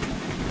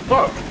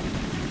 Whoa!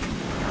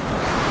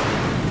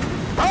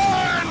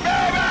 Burn,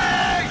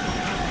 baby!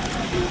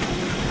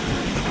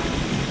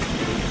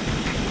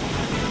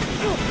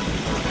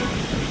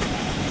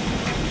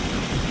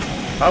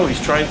 Oh,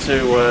 he's trying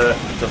to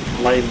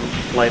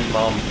flame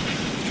on.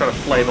 He's trying to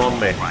flame on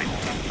me. Right,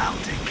 I'll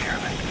take care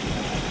of it.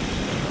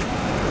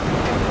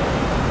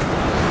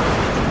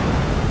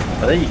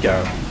 Oh, there you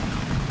go.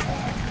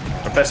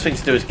 The best thing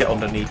to do is get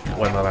underneath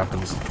when that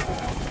happens.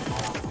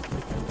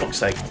 Fuck's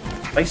sake.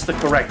 Face the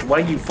correct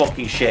way, you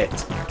fucking shit.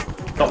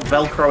 Stop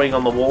velcroing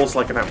on the walls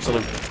like an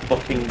absolute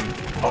fucking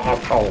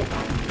arsehole.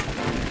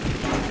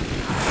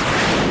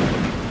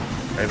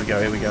 Here we go,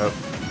 here we go.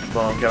 Come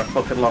on, get a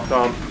fucking lock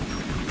on.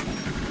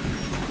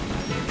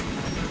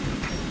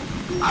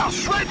 I'll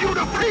shred you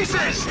to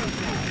pieces!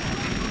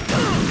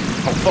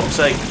 Oh, fuck's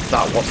sake.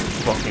 That wasn't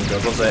fucking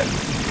good, was it?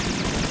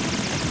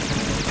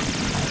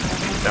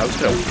 Now, I'm just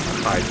gonna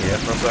hide here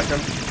for a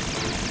second.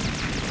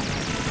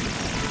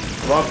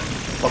 Come on,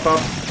 lock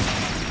on.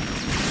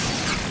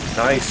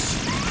 Nice.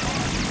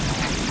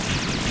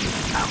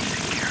 I'll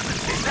take care of it.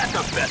 Is that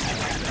the best you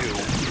can do?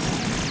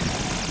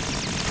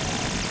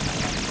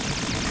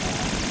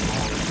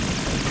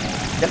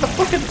 Get the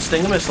fucking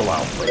Stinger missile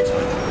out, please.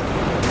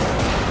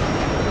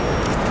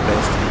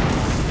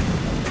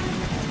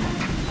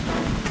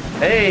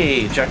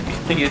 Hey, Jack,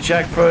 you're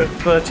Jack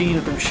 13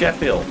 from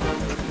Sheffield.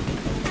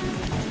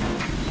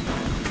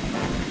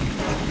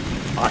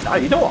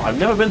 You know what? I've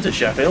never been to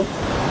Sheffield.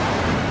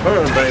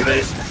 Burn,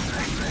 baby.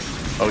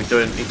 Oh, he's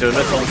doing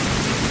missile.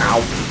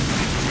 Ow.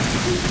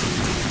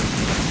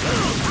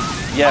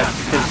 Yeah,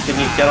 can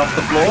you get off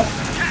the floor?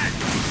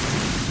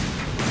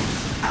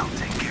 I'll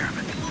take care of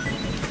it.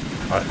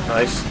 Right,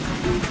 nice.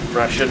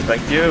 Ration,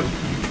 thank you.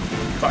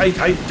 But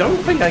I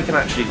don't think I can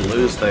actually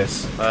lose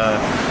this.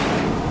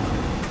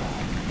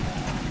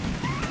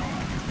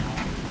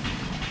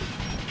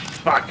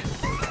 Fuck!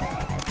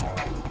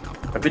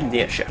 I've been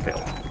near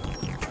Sheffield.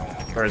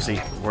 Where is he?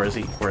 Where is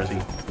he? Where is he?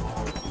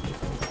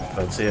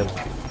 Don't see him.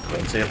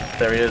 Don't see him.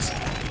 There he is.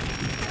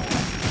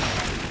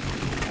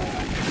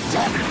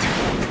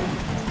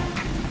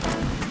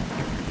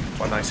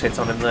 What a nice hit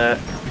on him there.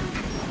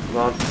 Come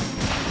on.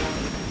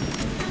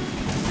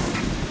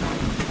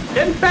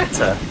 Getting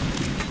better.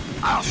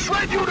 I'll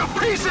shred you to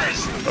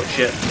pieces! Oh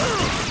shit.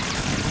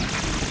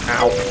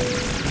 Ow.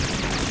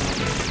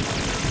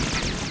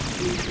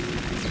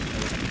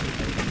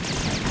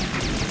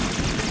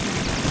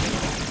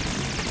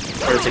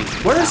 Where is he?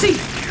 Where is he?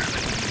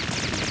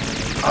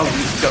 Oh,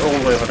 he's got all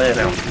the way over there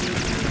now.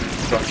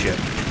 Gotcha.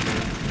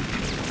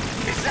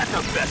 Is that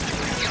the best you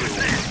can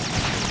do?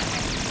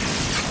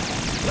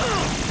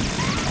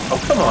 Oh,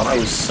 come on. I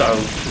was so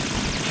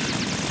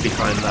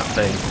behind that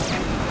thing.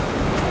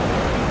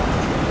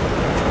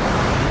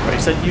 Right,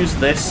 he said use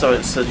this, so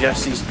it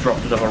suggests he's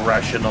dropped another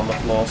ration on the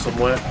floor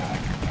somewhere.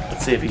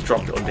 Let's see if he's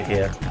dropped it under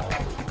here.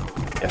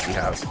 Yes, he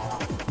has.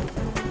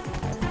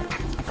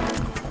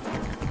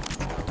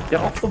 Get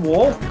off the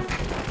wall.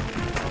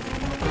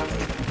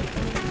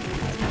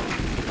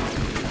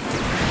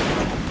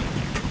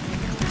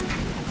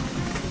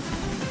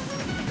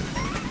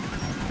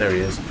 There he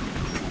is.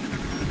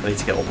 I need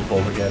to get up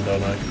above again,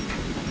 don't I?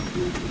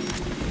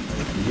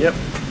 Yep.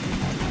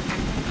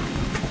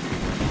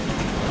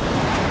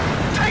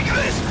 Take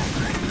this!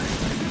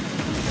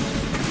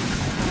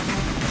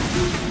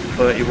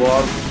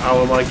 31.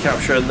 How am I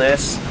capturing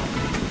this?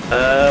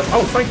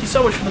 Oh, thank you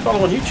so much for the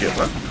follow on YouTube,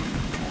 man.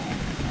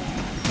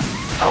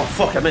 Oh,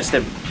 fuck, I missed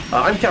him.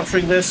 I'm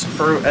capturing this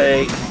through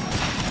a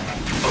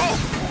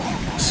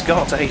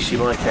SCART to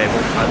HDMI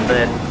cable and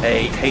then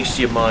a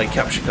HDMI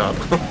capture card.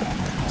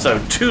 So,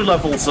 2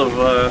 levels of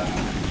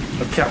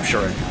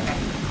capturing.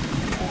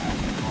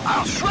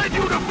 I'll shred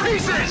you to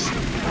pieces!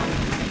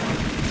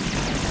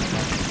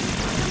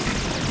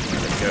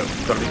 There we go.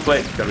 Gotta be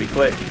quick, gotta be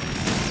quick.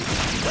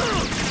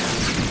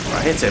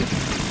 I hit him.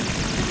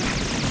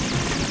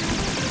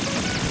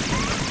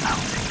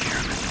 I'll take care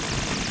of it.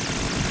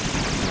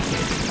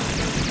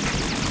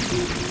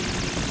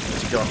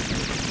 Where's he gone?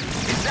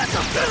 Is that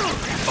the bill?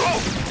 Oh!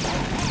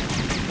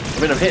 I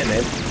mean, I'm hitting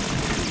him.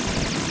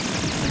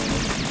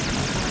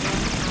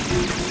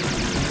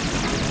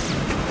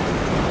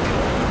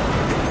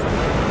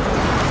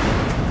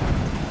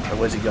 Oh,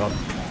 where's he gone?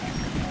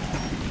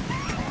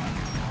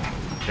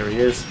 Here he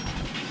is.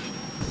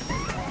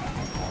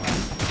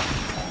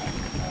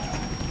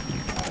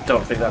 I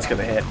don't think that's going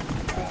to hit.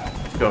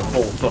 He's going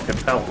full fucking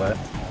pelt there.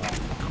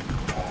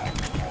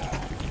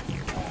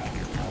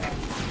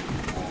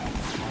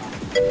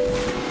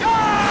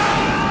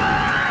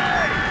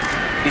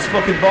 He's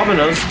fucking bombing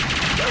us.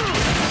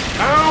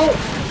 Ow!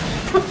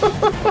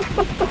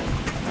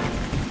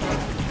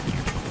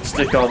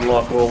 Stick on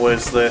lock,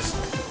 always this.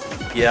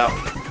 Yeah.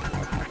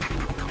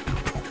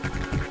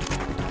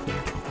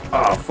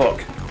 Ah,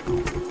 fuck.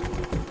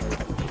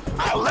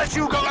 I'll let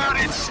you go out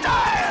in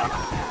style!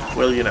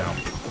 Will you now?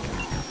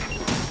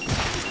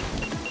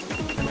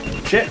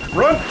 Shit,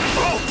 run!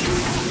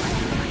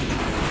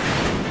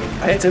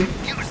 I hit him.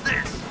 Use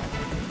this!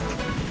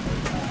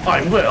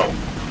 I will.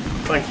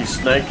 Thank you,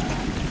 Snake.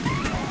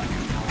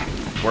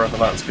 Wherever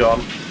that's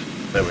gone.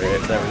 There it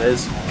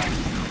is.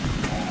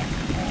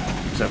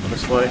 It's over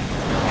this way.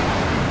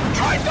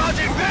 Try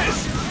dodging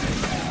this!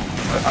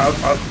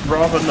 I'd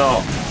rather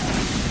not.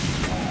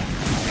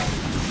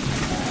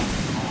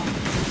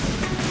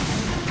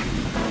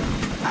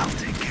 I'll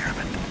take care of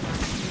it.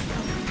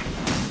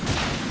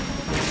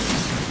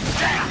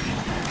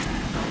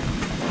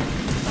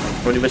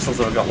 How many missiles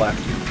have I got left?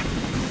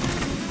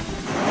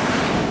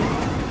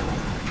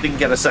 Didn't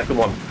get a second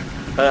one.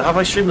 Have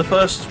I streamed the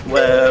first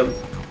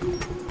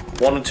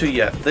 1 and 2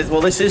 yet?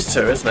 Well, this is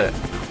 2, isn't it?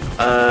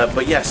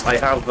 But yes, I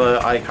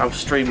have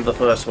streamed the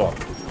first one.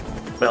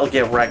 Metal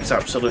Gear Rex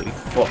absolutely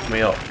fucked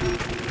me up.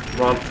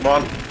 Come on, come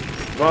on,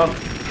 come on.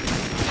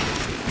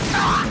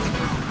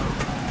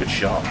 Good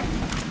shot. I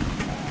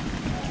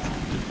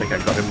think I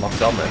got him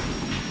locked on there.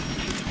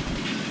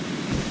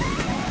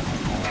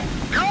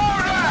 Go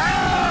to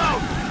hell!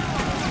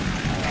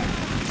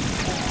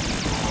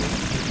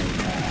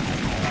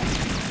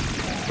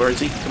 Where is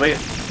he? Come here.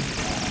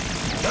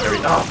 There he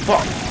is. Oh,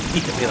 fuck! He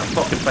hit me in the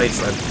fucking face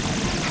then.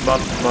 Come on,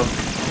 come on.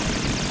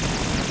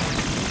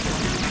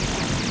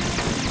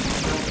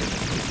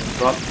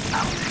 Come on.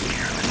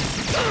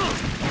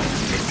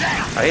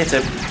 I hit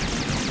him.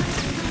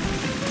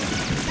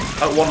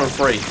 Oh, 1 and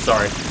 3,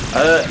 sorry.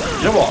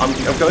 You know what? I'm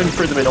going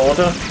through them in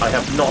order. I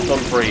have not done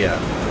 3 yet.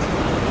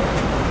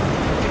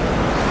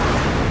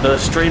 The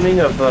streaming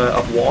of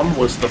 1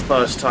 was the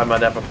first time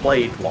I'd ever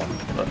played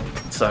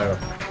 1. So,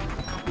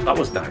 that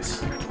was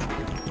nice.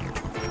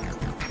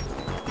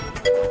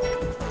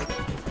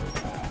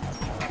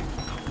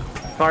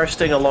 Fire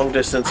Stinger long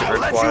distance, it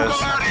requires...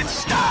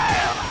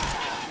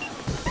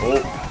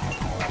 Oh.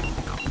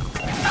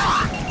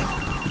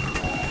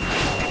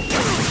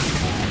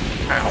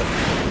 Ow.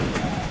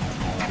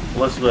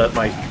 Well, that's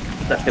my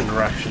second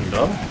ration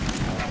done.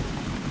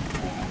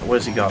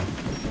 Where's he gone?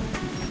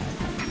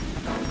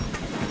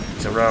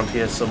 He's around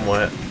here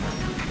somewhere.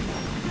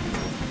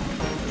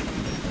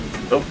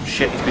 Oh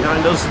shit, he's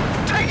behind us.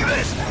 Take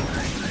this!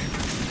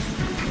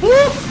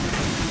 Woo!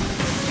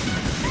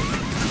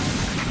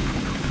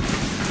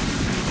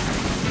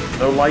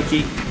 No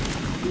likey.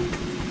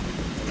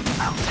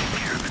 I'll take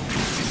care of it.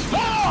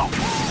 Whoa!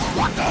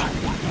 What the?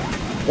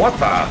 What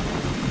the?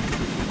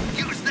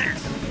 Use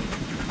this!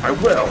 I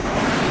will.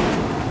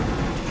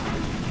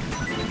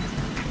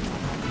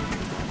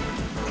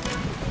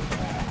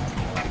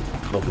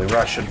 Lovely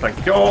ration,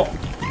 thank you.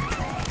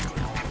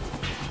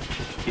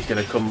 He's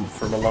gonna come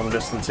from a long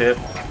distance here.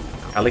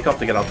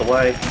 Helicopter, get out the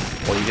way,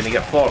 or you're gonna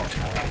get fucked.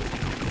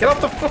 Get off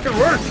the fucking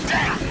road!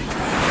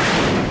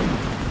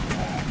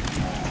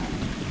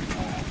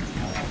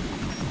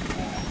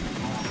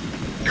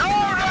 Go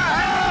to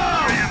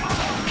hell!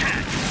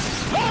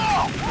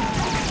 Whoa!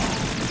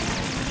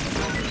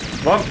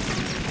 Come on.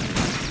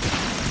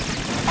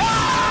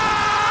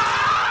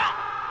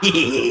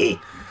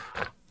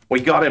 We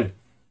got him.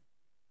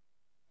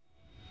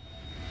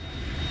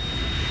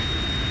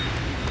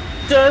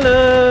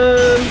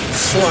 Dun-dun!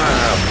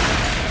 Slam.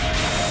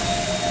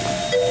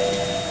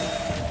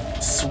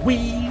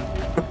 Sweet.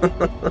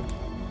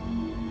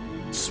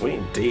 Sweet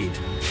indeed.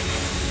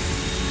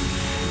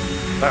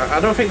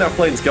 I don't think that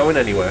plane's going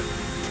anywhere.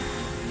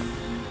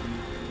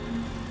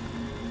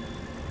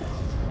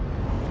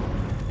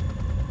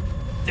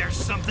 There's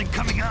something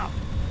coming up.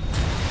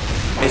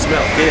 It's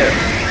Metal Gear.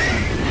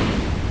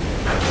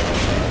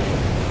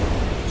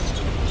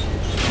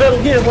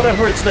 Metal Gear,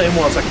 whatever its name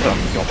was. I can't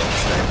remember what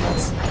its name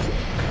was.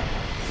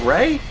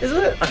 Ray? Is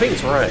it? I think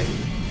it's Ray.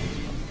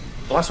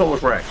 The last one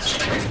was Rex.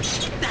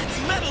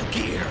 That's Metal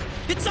Gear.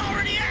 It's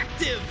already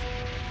active.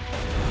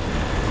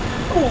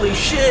 Holy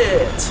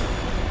shit!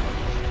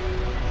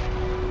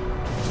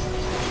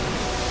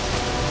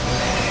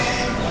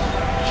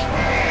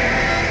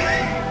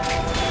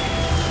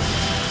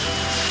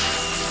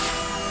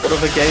 What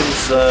other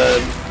games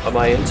am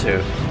I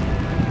into?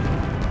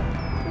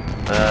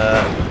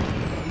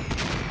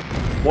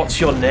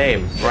 What's your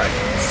name? Right,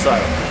 so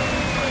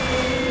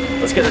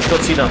let's get this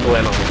cutscene out of the way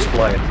and I'll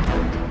explain.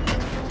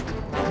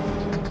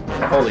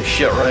 Holy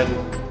shit, Ren.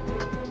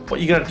 What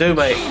are you gonna do,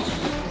 mate?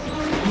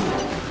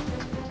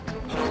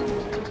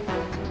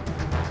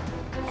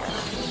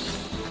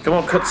 Come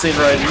on, cutscene,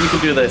 Ren. You can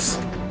do this.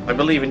 I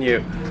believe in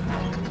you.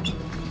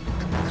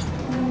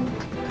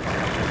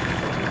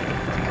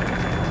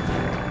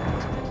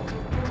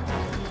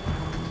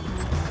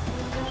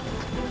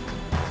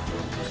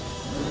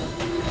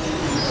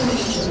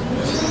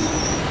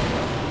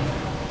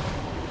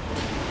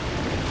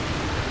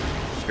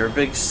 You're a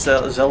big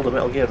Zelda,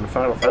 Metal Gear, and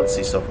Final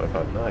Fantasy stuff. I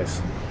found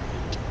nice.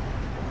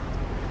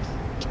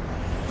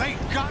 They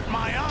got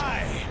my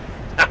eye!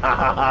 Ha ha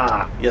ha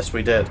ha! Yes,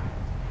 we did.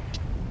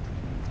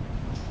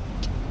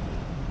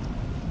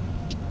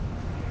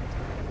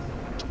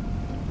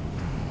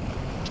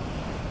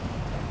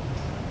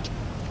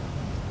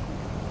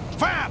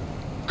 Fab!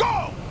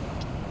 Go!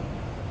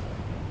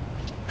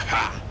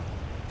 Ha!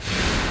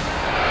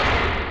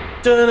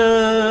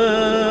 Dun-dun!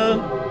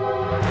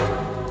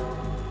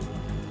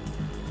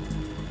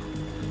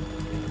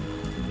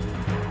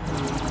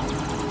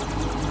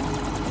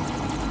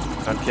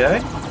 Okay.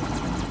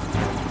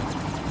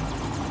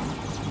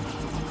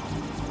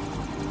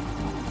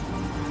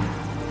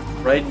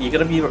 Raiden,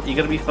 you're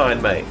gonna be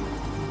fine, mate.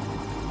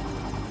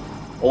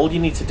 All you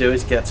need to do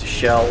is get to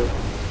shell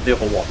the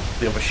other one,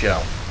 the other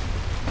shell.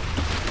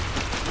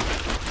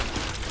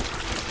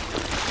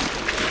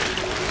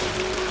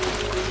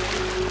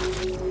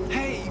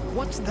 Hey,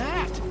 what's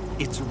that?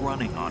 It's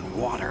running on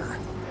water.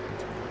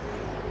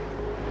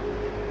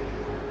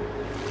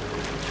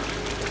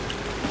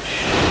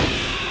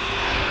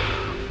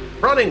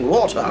 Running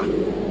water.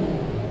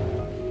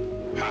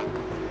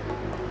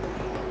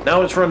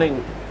 Now it's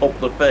running up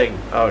the thing.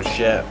 Oh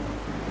shit.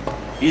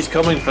 He's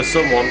coming for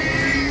someone.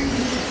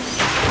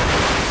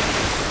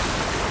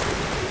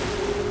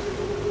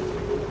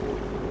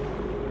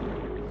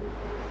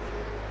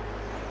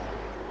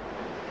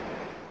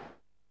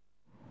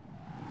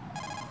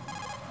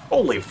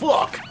 Holy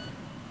fuck!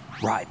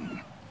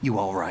 Raiden, you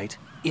all right?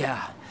 Yeah.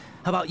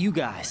 How about you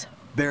guys?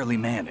 Barely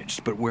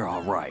managed, but we're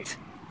all right.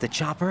 The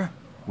chopper?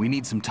 We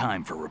need some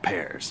time for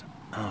repairs.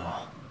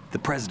 Oh. The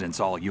president's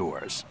all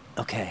yours.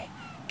 Okay.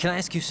 Can I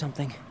ask you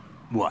something?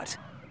 What?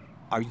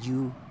 Are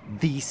you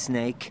the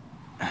Snake?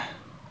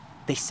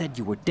 They said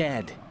you were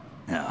dead.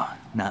 No,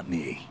 not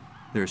me.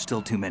 There are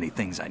still too many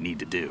things I need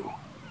to do.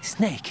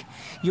 Snake,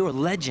 you're a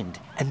legend,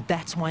 and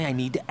that's why I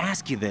need to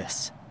ask you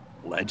this.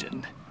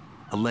 Legend?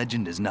 A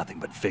legend is nothing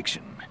but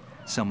fiction.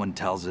 Someone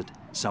tells it,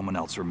 someone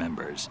else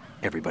remembers.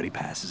 Everybody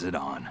passes it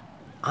on.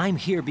 I'm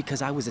here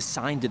because I was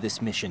assigned to this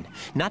mission,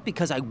 not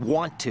because I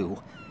want to.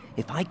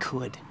 If I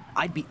could,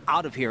 I'd be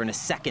out of here in a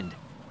second.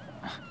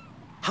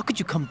 How could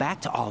you come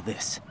back to all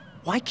this?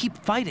 Why keep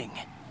fighting?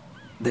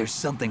 There's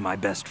something my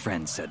best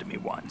friend said to me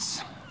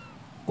once.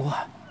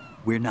 What?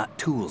 We're not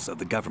tools of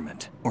the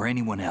government or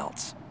anyone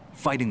else.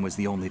 Fighting was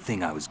the only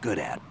thing I was good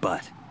at,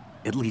 but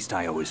at least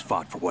I always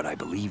fought for what I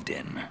believed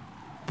in.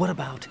 What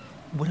about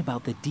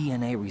the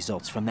DNA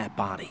results from that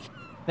body?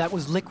 That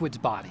was Liquid's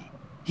body.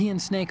 He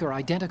and Snake are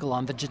identical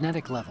on the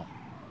genetic level.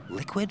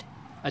 Liquid?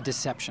 A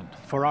deception,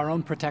 for our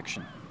own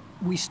protection.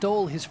 We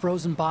stole his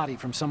frozen body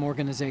from some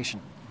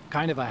organization.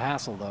 Kind of a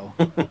hassle, though.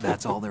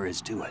 That's all there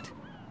is to it.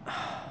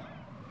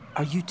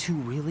 Are you two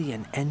really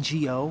an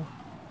NGO?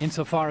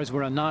 Insofar as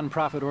we're a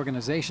non-profit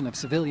organization of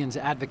civilians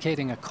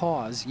advocating a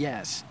cause,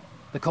 yes.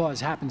 The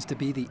cause happens to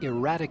be the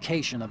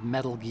eradication of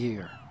Metal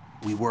Gear.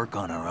 We work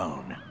on our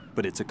own,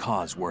 but it's a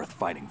cause worth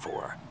fighting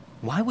for.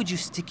 Why would you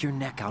stick your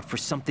neck out for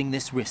something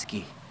this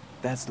risky?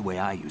 That's the way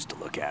I used to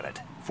look at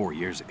it, 4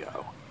 years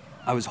ago.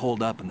 I was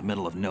holed up in the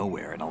middle of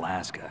nowhere in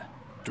Alaska,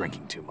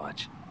 drinking too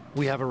much.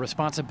 We have a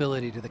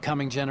responsibility to the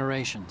coming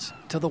generations,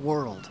 to the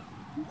world.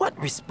 What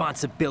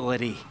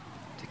responsibility?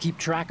 To keep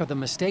track of the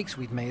mistakes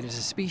we've made as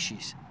a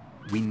species.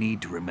 We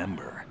need to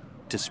remember,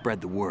 to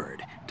spread the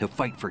word, to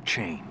fight for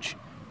change,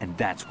 and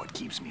that's what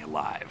keeps me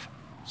alive.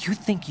 You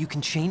think you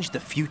can change the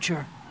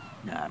future?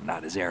 Nah, I'm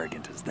not as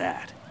arrogant as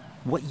that.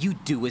 What you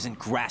do isn't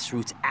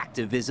grassroots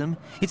activism.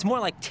 It's more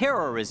like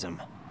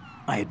terrorism.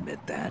 I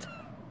admit that.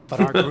 But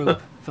our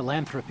group,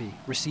 Philanthropy,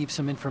 received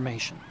some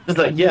information. It's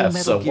like, A new yeah,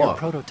 Metal so Gear what?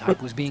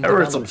 prototype was being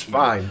Terrorism's developed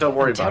here, fine, don't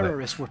worry and about it.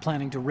 terrorists were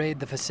planning to raid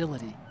the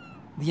facility.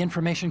 The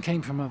information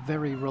came from a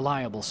very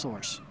reliable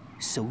source.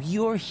 So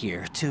you're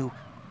here to...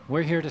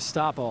 We're here to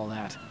stop all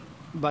that.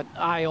 But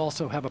I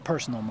also have a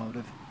personal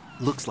motive.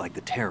 Looks like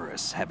the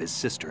terrorists have his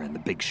sister in the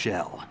big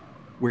shell.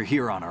 We're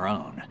here on our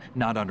own,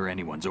 not under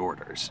anyone's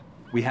orders.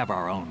 We have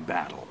our own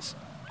battles.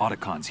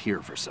 Otacon's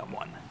here for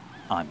someone.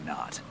 I'm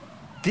not.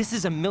 This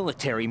is a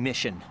military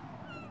mission.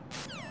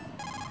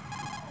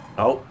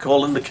 Oh,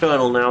 calling the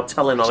colonel now,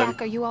 telling on him.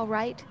 Jack, are you all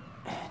right?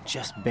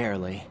 Just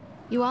barely.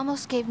 You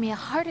almost gave me a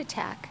heart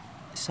attack.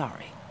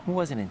 Sorry, it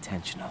wasn't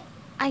intentional.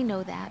 I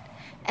know that,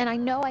 and I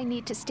know I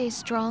need to stay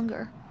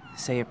stronger.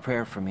 Say a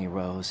prayer for me,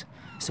 Rose,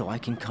 so I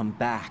can come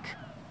back.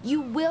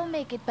 You will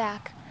make it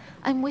back.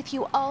 I'm with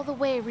you all the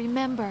way,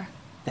 remember.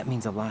 That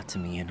means a lot to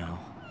me, you know.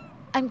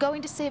 I'm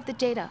going to save the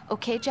data,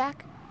 okay,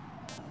 Jack?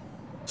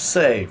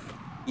 Save.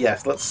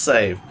 Yes, let's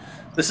save.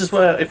 This is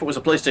where, if it was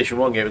a PlayStation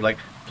 1 game, it'd be like,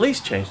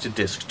 please change to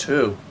disc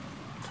 2.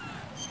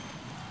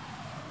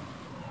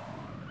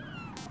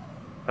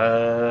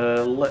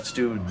 Let's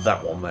do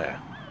that one there.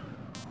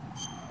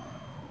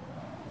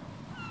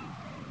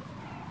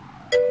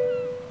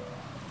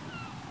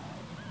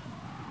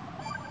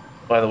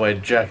 By the way,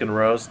 Jack and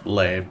Rose,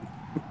 lame.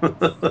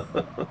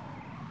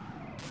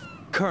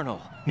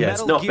 Colonel, Yeah,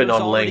 it's Metal not been Gear's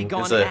on already lane,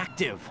 gone is it?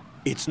 active.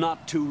 It's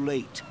not too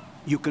late.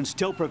 You can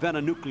still prevent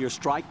a nuclear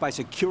strike by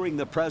securing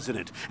the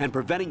president and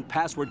preventing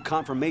password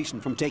confirmation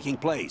from taking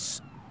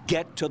place.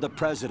 Get to the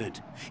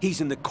president.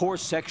 He's in the core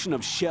section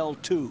of Shell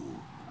 2.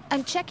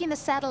 I'm checking the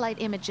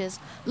satellite images.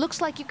 Looks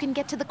like you can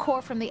get to the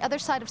core from the other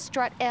side of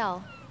Strut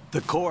L.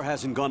 The core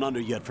hasn't gone under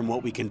yet from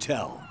what we can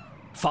tell.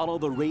 Follow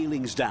the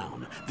railings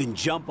down, then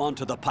jump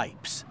onto the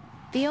pipes.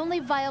 The only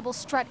viable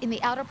strut in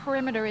the outer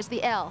perimeter is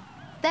the L.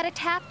 That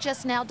attack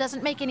just now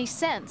doesn't make any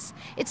sense.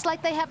 It's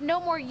like they have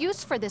no more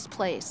use for this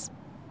place.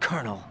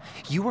 Colonel,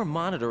 you were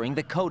monitoring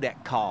the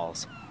codec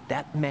calls.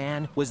 That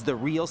man was the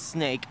real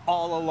Snake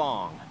all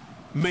along.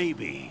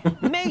 Maybe.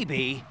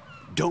 Maybe?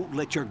 Don't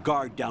let your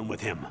guard down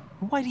with him.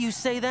 Why do you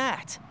say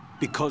that?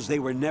 Because they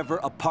were never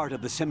a part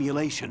of the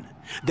simulation.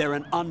 They're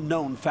an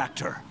unknown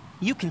factor.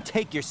 You can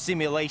take your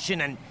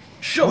simulation and...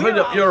 Shove it we're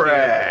up out your here.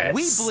 ass!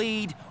 We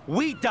bleed,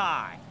 we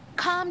die.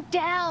 Calm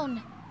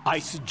down. I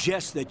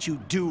suggest that you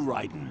do,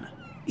 Raiden.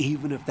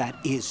 Even if that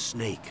is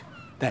Snake.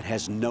 That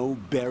has no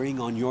bearing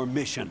on your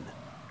mission.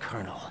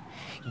 Colonel,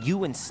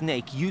 you and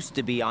Snake used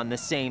to be on the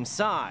same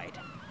side.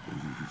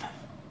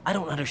 I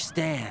don't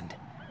understand.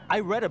 I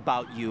read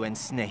about you and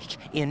Snake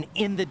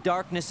in the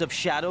Darkness of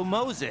Shadow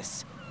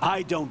Moses.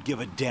 I don't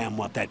give a damn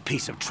what that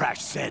piece of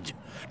trash said.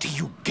 Do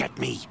you get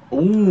me?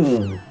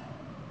 Ooh.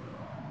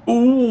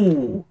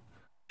 Ooh.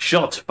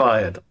 Shots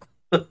fired.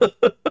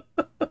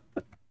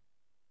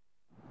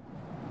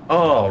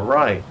 All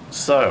right,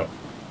 so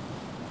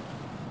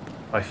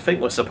I think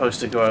we're supposed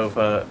to go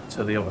over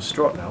to the other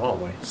strut now,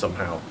 aren't we?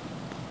 Somehow.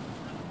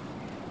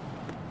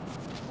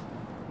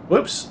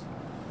 Whoops.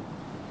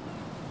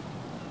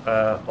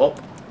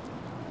 Up.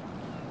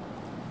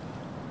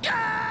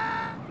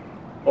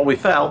 Oh, we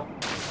fell.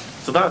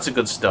 So that's a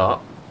good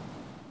start.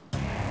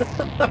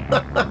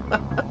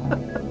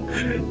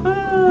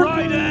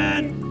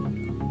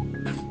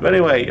 But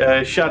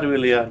anyway, Shadow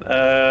Ilian.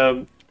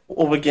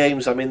 Other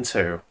games I'm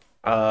into.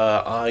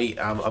 I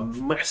am a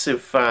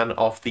massive fan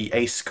of the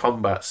Ace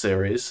Combat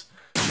series.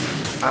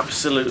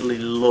 Absolutely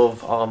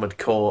love Armored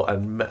Core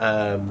and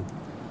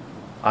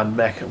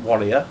Mech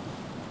Warrior.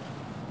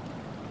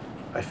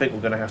 I think we're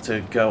going to have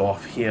to go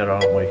off here,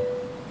 aren't we?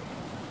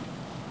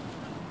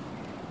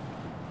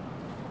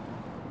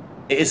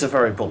 It is a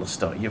very bullet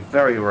start. You're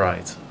very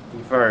right.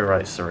 You're very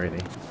right,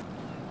 Serini.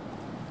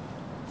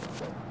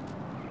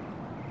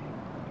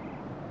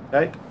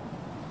 Okay.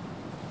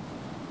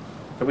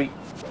 Can we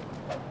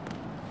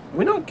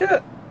not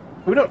get...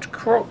 Can we not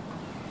cross...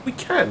 We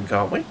can,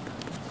 can't we?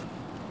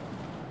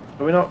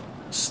 Can we not...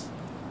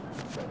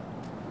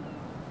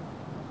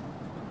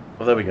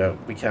 Well, there we go.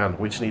 We can.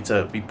 We just need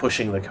to be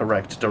pushing the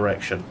correct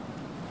direction.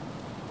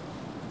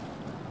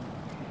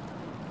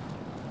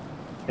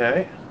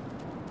 Okay.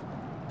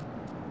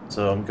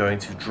 So I'm going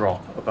to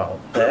drop about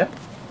there.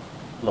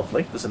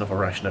 Lovely. There's another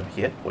ration over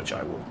here, which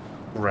I will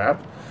grab.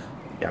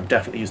 Yeah, I'm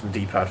definitely using the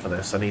D-pad for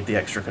this. I need the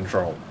extra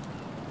control.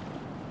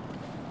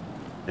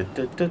 Yeah.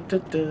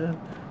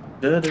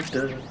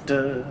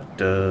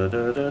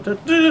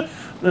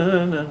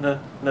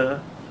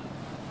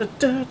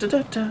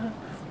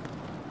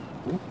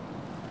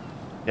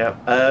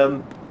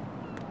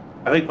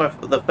 I think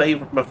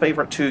my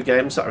favorite two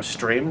games that I've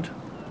streamed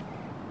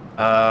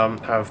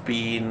have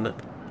been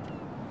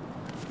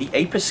the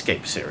Ape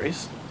Escape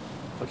series.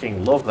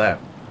 Fucking love that.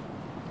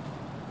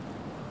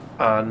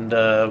 And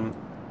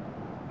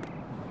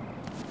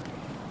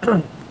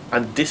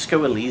and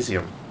Disco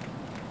Elysium.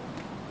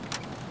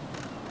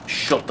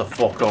 Shut the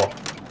fuck up.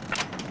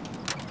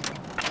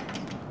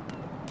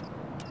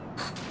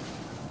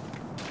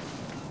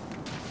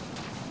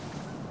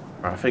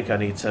 I think I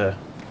need to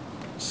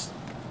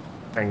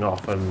hang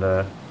off and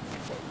there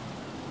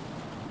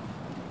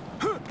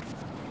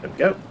we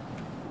go.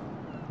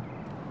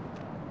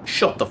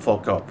 Shut the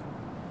fuck up.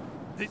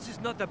 This is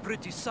not a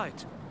pretty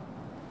sight.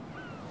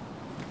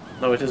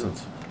 No, it isn't.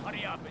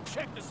 Hurry up and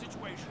check the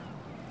situation.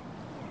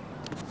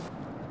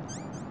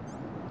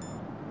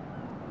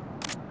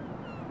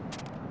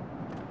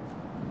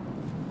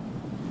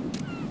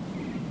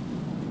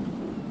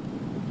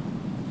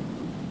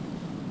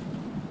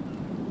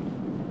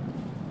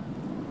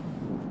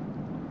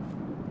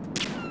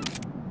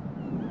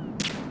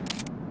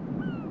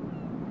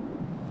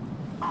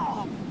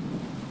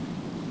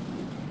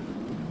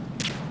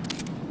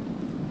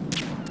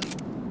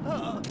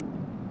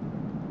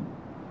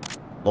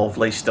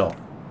 Lovely stuff.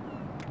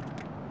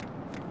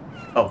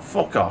 Oh,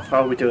 fuck off.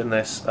 How are we doing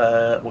this?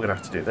 We're going to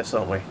have to do this,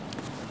 aren't we?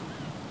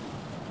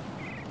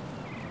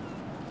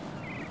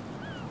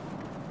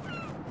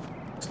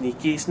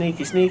 Sneaky,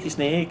 sneaky, sneaky,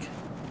 sneak.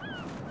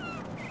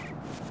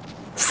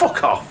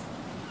 Fuck off!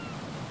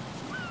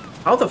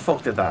 How the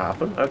fuck did that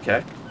happen?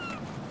 Okay.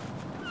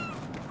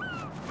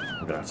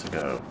 We're going to have to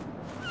go.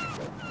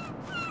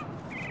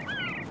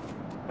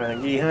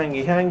 Hangy,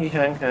 hangy, hangy,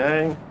 hang,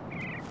 hang.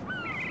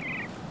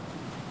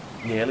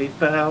 Nearly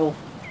fell.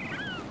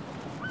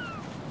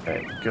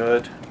 Okay,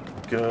 good,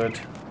 good.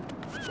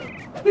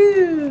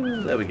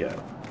 Woo! There we go.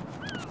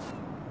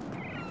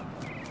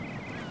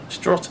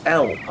 Strut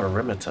L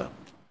perimeter.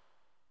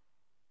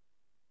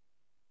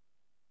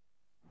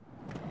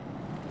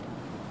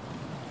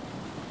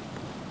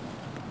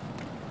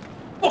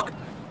 Fuck!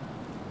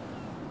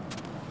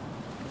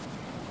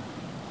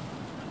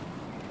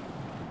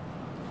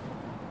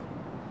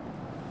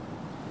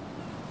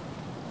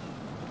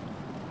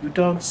 You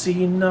don't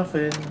see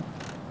nothing.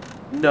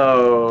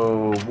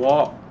 No,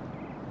 what?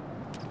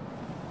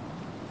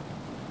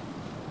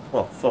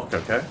 Well, fuck,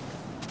 okay.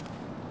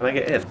 Can I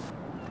get in?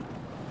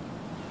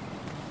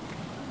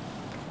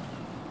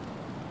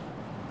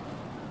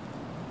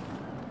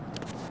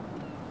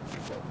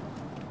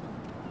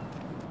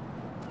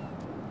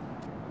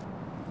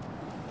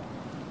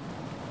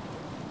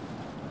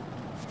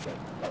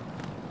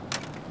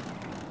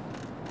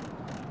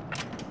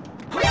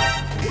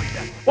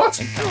 What?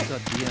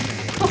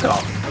 Fuck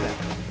off.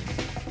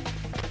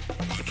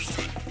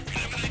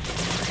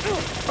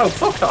 Oh,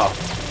 fuck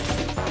off.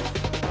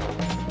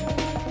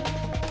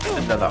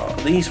 No,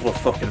 these were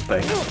fucking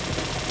things.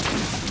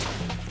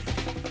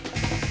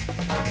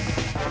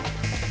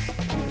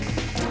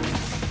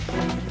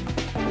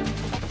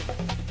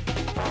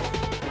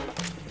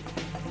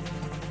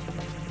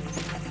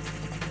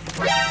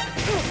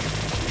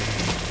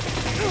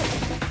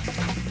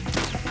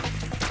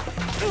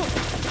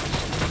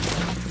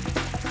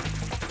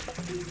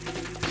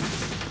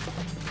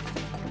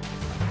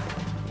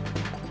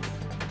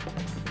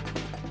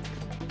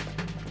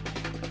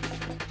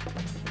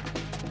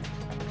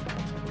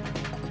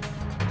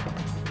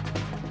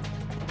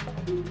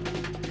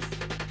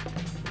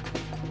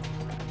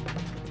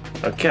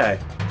 Okay.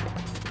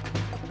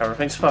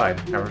 Everything's fine.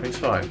 Everything's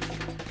fine.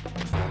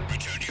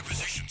 Return to your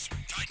positions.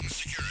 Tighten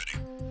security.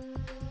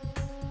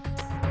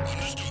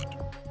 Understood.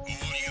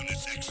 All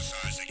units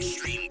exercise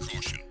extreme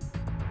caution.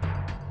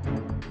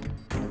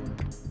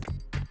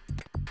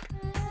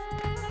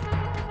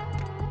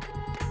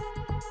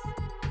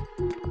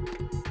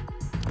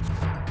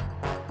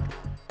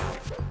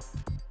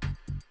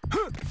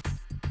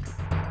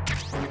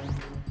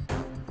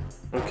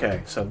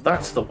 Okay, so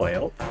that's the way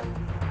up.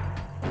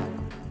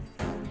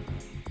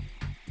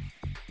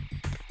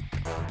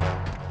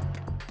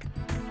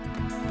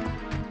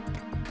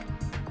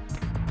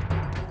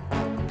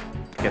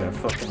 Get a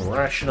fucking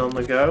ration on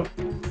the go.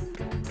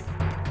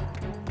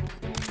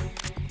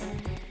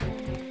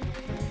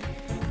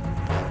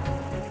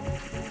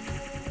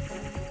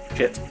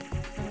 Shit.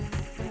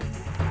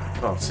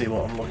 Can't see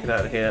what I'm looking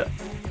at here.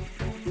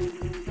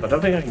 I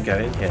don't think I can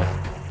get in here.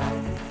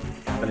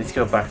 I need to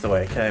go back the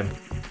way I came.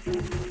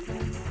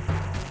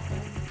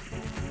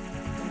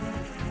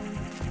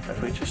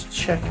 If we just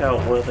check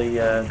out where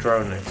the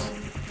drone is.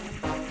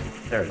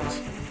 There it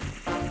is.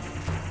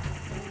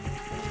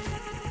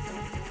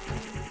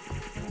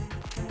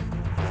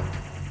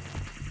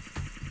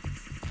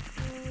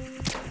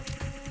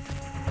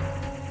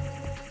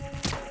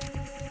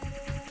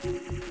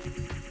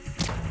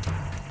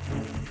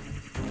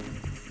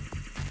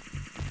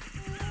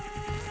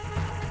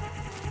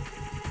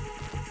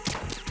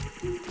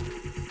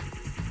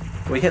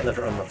 We hit the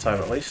drone that time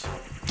at least.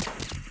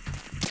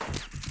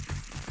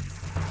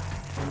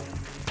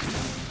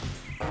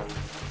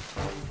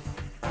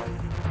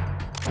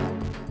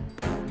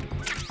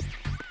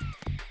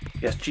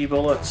 Yes, G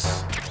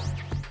bullets,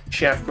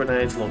 chaff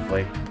grenades,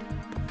 lovely.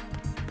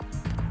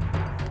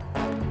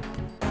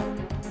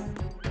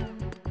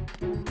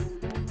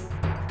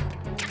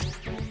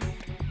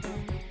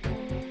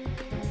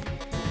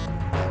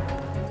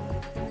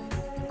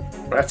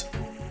 Right.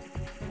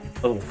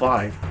 Level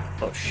 5.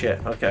 Oh shit,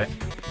 okay.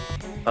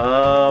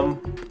 How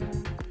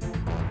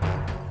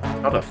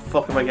the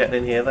fuck am I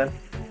getting in here then?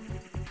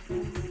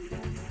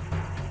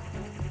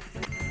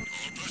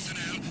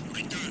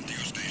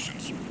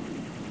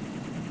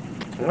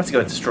 I'm going to have to go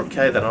into Strut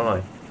K then,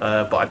 aren't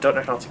I? But I don't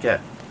know how to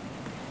get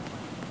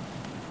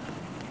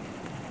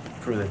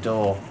through the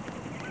door.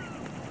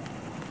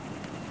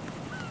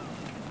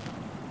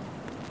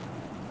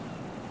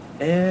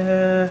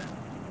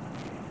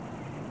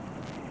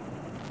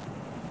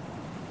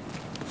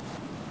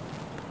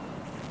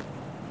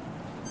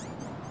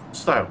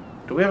 So,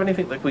 do we have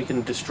anything that we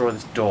can destroy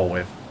this door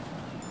with?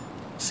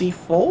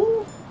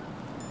 C4?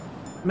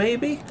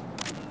 Maybe?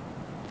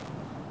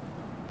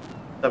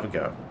 There we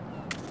go.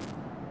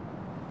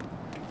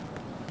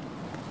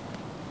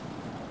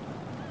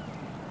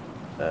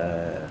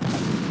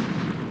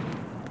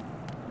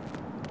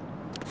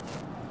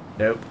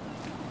 Nope.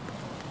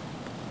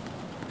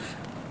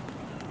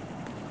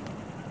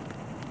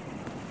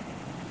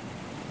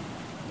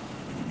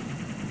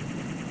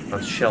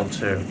 That's shell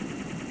 2.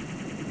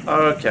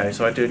 Okay,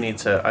 so I do need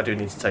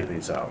to take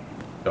these out.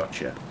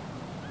 Gotcha.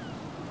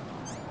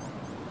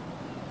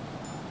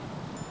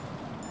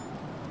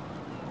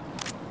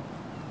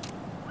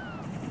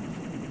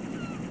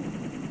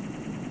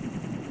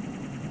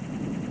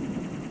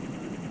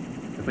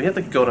 If we hit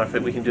the gun, I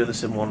think we can do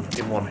this in one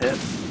hit.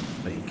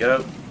 There you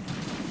go.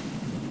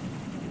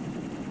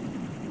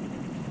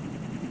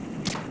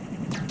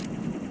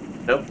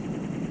 Nope.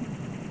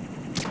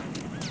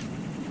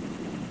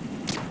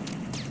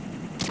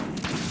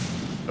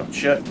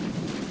 Gotcha.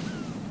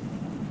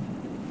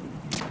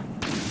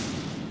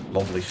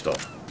 Lovely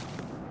stuff.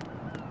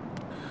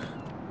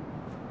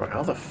 Right,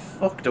 how the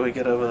fuck do we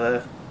get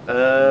over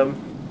there?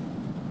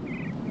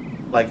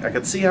 Like, I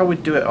could see how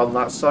we'd do it on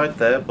that side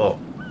there, but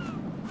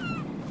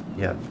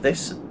yeah,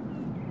 this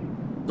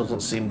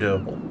doesn't seem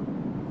doable.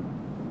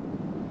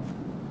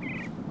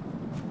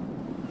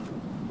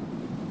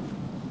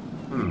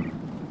 Can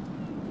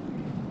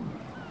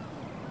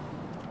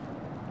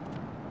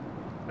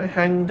I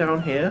hang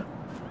down here?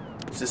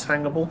 Is this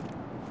hangable?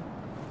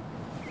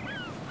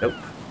 Nope.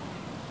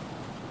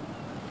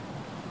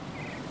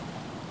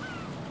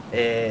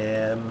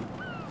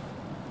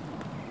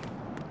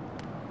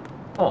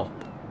 Oh.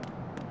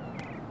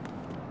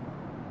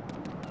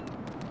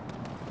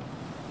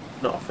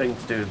 Not a thing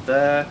to do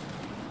there.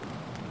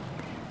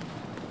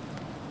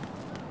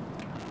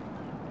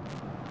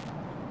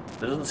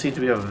 There doesn't seem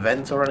to be a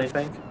vent or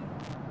anything.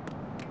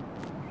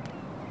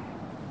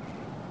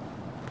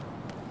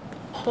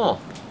 Huh.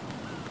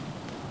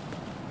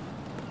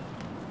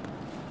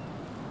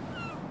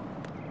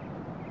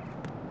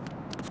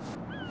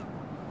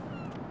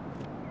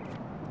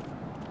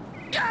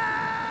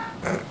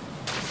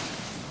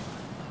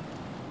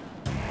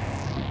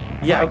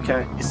 Yeah,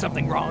 okay. Is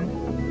something wrong?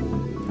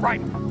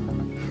 Right.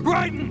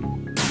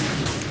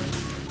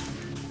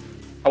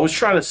 I was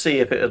trying to see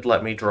if it would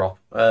let me drop,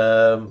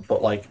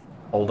 but like,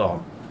 hold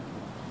on.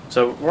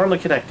 So we're on the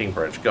connecting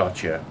bridge,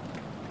 gotcha.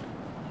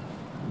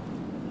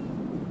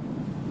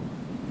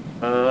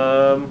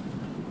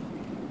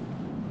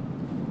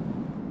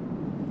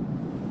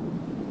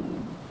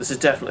 This is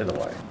definitely the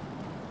way.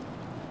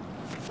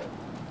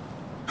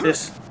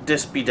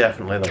 This be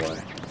definitely the way.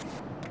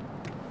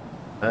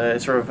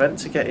 Is there a vent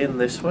to get in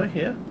this way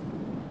here?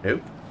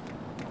 Nope.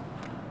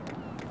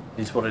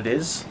 Is what it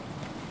is.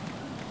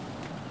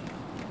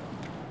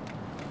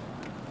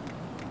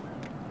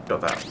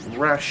 Got that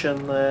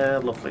ration there,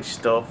 lovely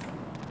stuff.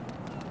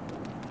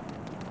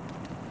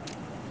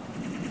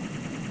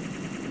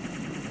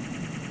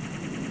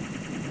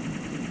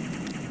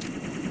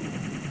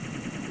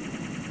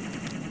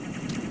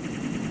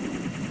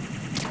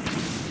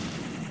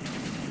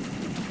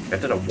 I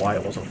don't know why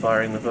it wasn't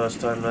firing the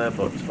first time there,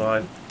 but it's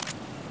fine.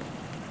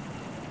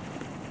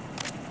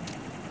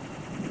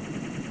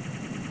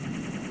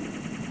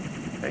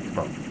 Okay, come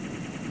on.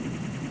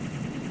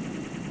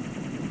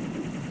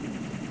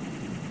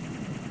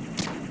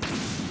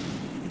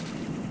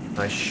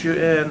 Nice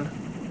shooting.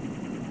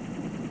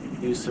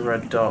 Use the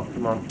red dot,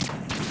 come on.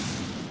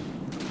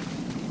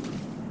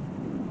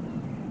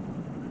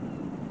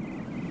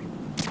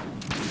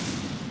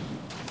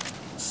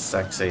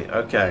 Sexy,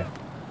 okay.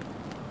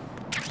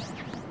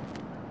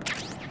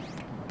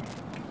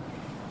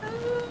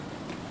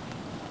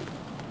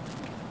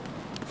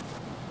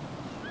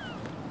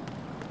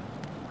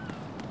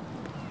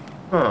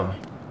 Huh.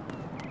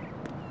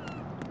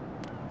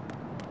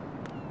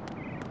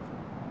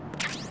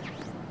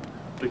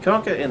 We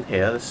can't get in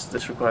here.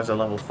 This requires a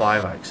level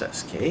 5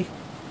 access key.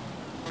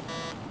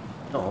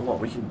 Not a lot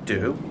we can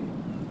do.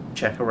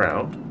 Check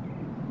around.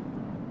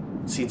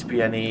 Seem to be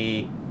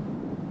any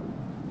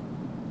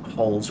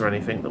holes or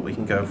anything that we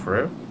can go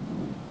through.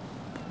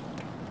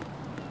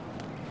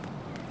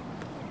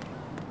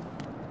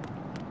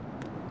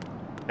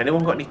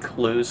 Anyone got any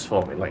clues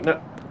for me? Like, no.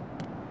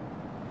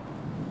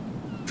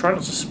 Try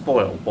not to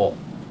spoil, but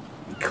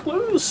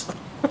clues?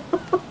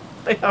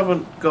 I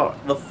haven't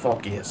got the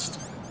foggiest.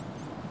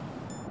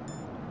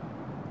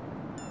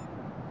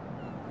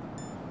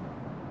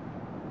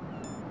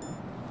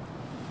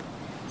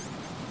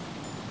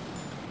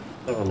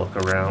 Have a look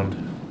around.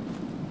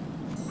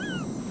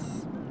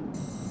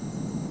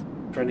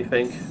 Is there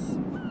anything?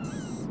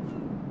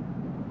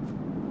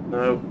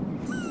 No.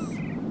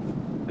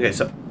 Okay,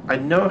 so I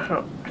know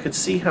how... I could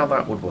see how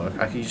that would work.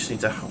 I could just need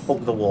to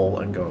hug the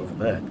wall and go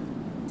over there.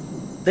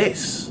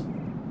 This...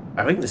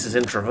 I think this is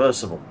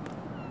intraversible.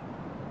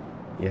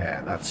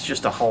 Yeah, that's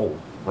just a hole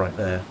right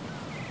there.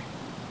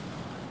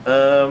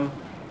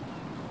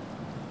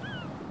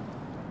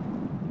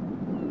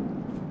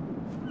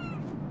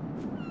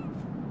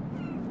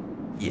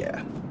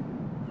 Yeah.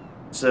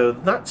 So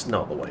that's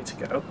not the way to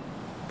go.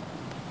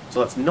 So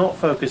let's not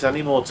focus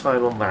any more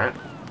time on that.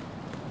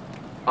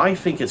 I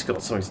think it's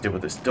got something to do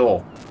with this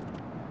door.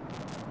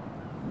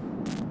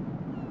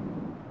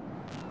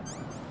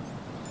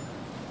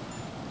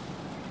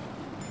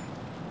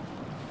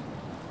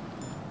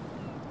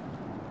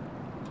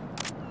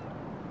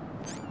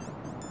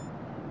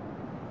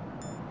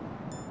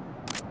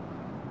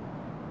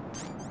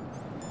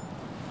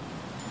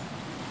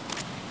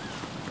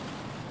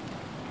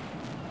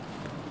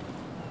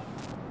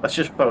 Let's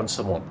just phone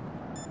someone.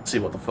 See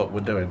what the fuck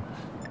we're doing.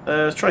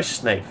 Let's try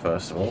Snake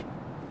first of all.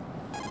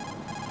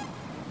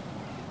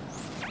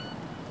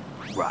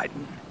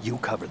 Raiden, you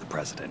cover the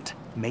President.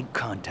 Make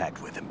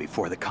contact with him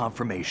before the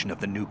confirmation of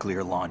the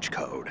nuclear launch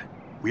code.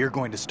 We're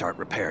going to start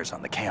repairs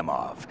on the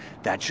Kamov.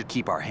 That should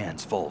keep our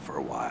hands full for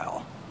a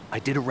while. I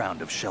did a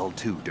round of Shell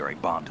 2 during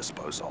bomb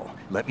disposal.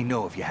 Let me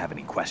know if you have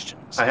any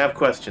questions. I have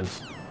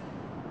questions.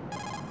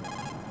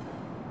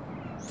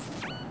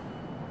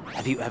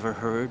 Have you ever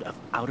heard of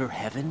Outer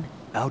Heaven?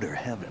 Outer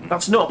Heaven?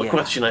 That's not the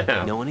question I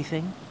have. Know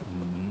anything?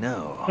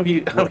 No. Have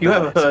you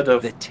ever heard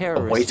of The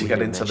a way to get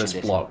leader into this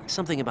mentioned it. block?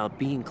 Something about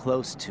being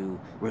close to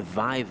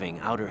reviving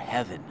Outer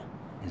Heaven.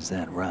 Is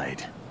that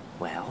right?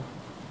 Well,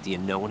 do you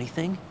know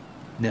anything?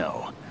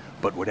 No.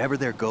 But whatever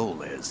their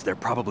goal is, they're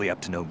probably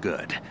up to no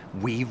good.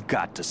 We've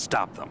got to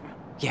stop them.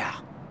 Yeah,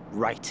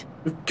 right.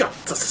 We've got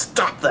to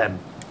stop them!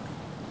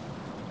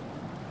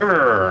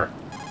 Urgh.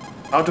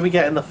 How do we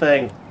get in the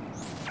thing?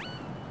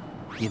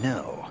 You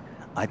know,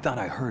 I thought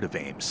I heard of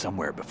AIM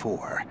somewhere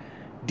before.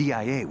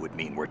 DIA would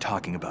mean we're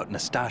talking about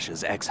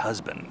Nastasha's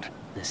ex-husband.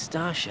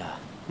 Nastasha?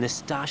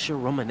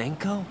 Nastasha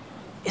Romanenko?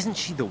 Isn't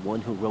she the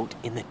one who wrote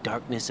In the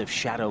Darkness of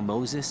Shadow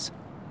Moses?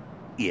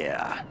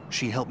 Yeah,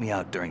 she helped me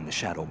out during the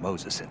Shadow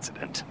Moses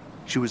incident.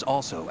 She was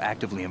also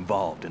actively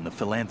involved in the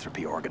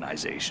philanthropy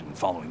organization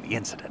following the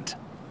incident.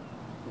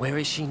 Where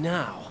is she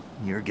now?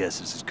 Your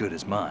guess is as good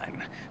as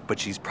mine, but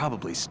she's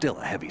probably still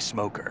a heavy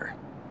smoker.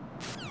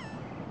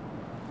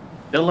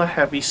 Still a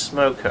heavy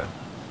smoker.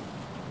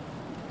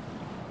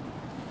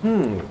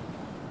 I'm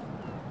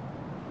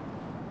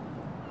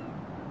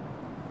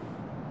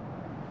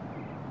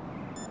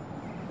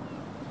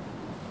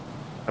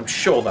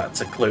sure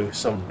that's a clue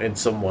in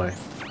some way.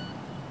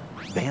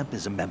 Vamp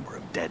is a member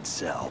of Dead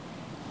Cell.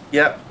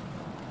 Yep.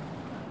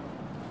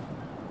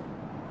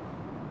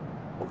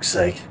 Fuck's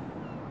sake.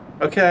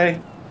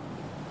 Okay.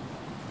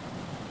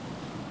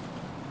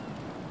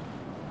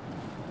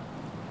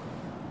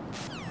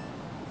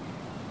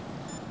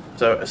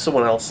 So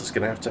someone else is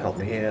going to have to help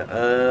me here.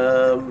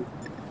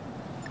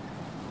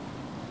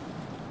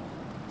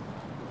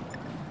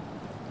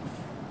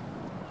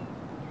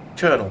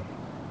 Colonel.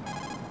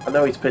 I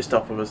know he's pissed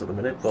off with us at the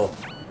minute, but...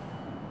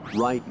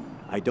 Right.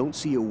 I don't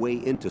see a way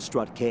into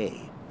Strut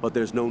K, but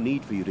there's no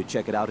need for you to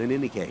check it out in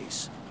any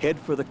case. Head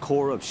for the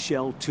core of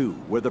Shell 2,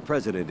 where the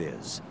President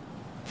is.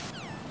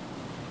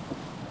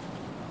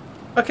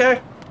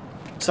 Okay.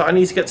 So I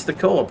need to get to the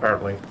core,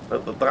 apparently.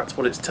 That's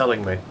what it's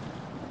telling me.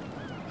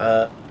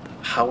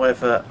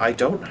 However, I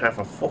don't have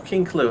a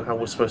fucking clue how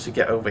we're supposed to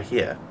get over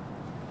here.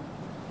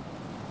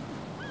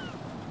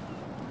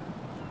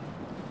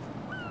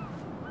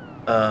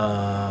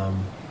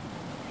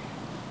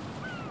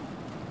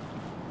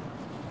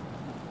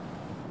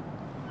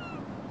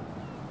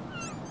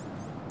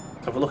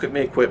 Have a look at my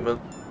equipment.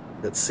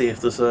 Let's see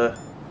if there's a...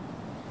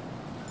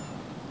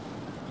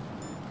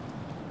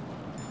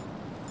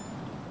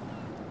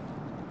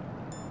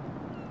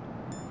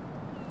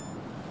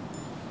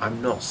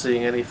 I'm not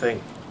seeing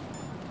anything.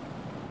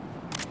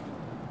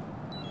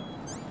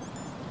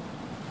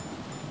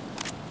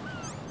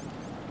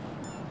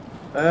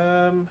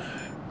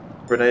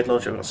 Grenade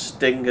launcher, I've got a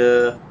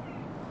Stinger.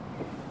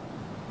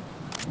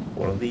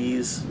 One of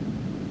these.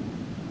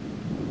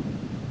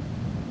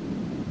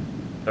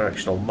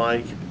 Directional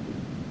mic.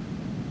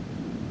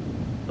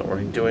 Not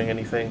really doing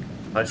anything.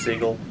 Hi,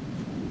 Seagull.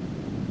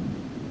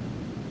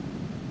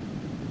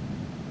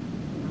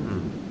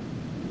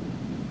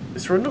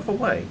 Is there another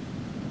way?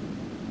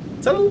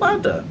 Is that a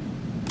ladder?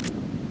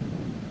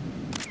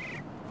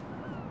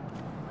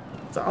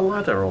 Is that a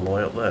ladder all the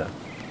way up there?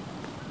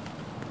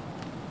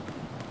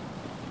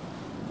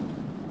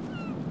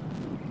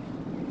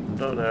 I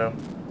don't know.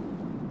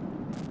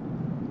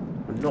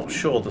 I'm not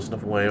sure there's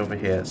another way over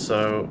here,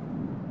 so...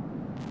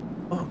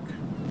 Fuck.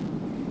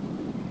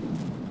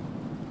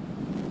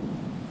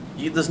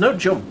 There's no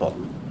jump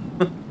button.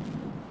 I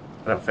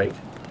don't think.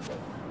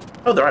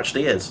 Oh, there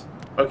actually is.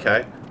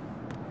 Okay.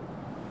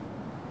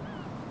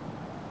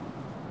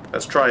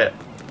 Let's try it.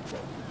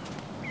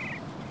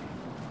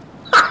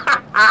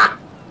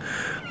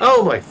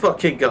 Oh my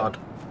fucking god.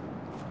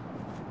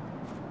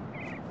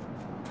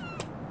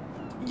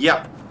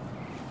 Yep.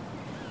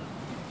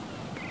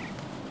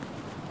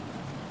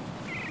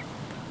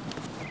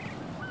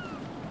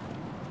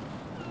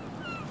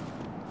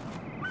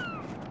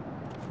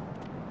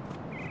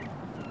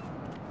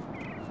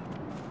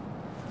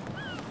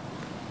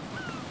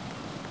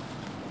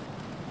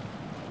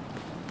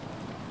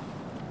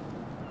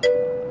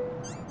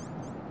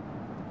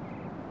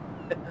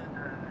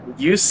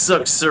 You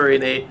suck,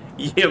 Serene.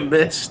 You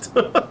missed.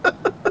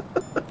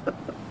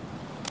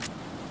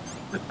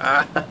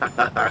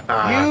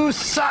 You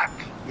suck,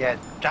 you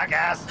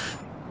jackass.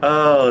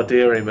 Oh,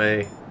 dearie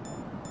me.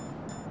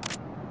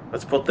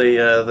 Let's put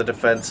the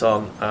defense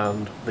on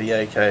and the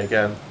AK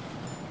again.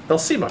 They'll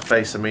see my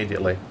face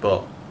immediately,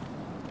 but...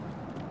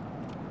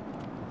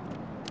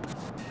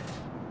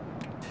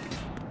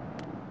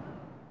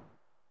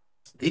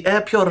 The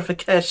air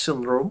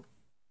purification room.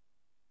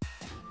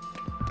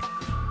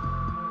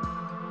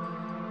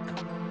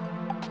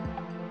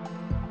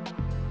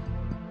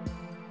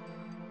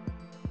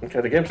 Okay,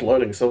 the game's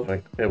loading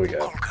something. Here we go.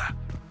 Olga,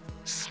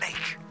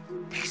 Snake,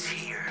 he's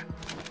here.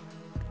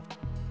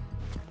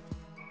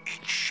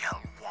 In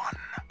Shell 1.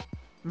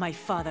 My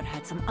father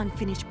had some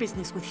unfinished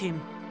business with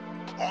him.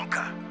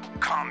 Olga,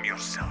 calm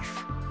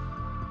yourself.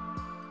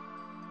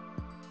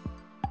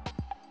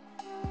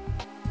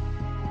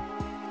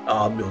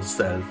 Arm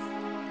yourself.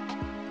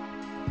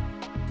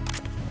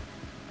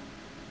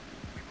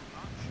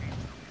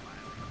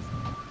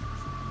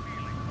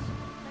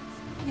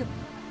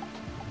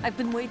 I've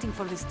been waiting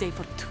for this day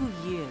for 2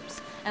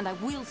 years, and I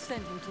will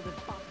send him to the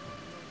bottom,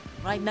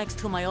 right next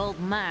to my old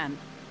man.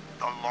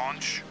 The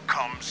launch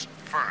comes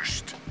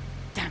first.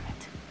 Damn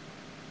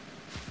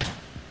it.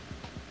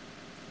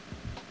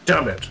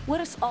 Damn it.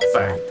 Where's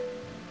Oswald?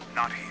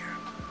 Not here.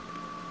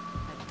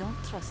 I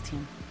don't trust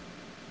him.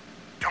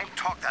 Don't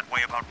talk that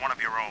way about one of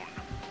your own.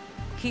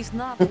 He's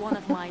not one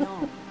of my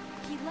own.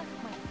 He left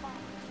my father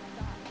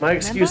to die. My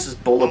excuse is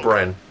bullet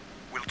brain.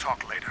 We'll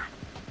talk later.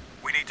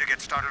 We need to get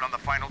started on the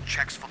final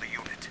checks for the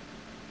unit.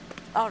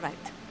 All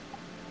right.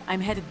 I'm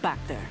headed back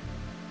there.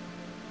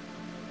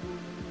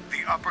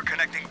 The upper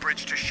connecting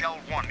bridge to Shell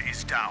 1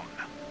 is down.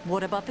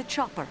 What about the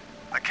chopper?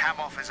 The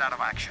cam-off is out of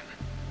action.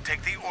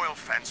 Take the oil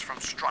fence from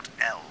strut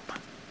L.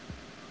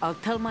 I'll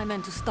tell my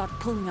men to start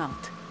pulling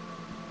out.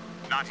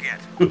 Not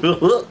yet.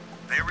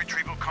 Their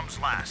retrieval comes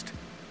last.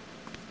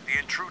 The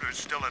intruder's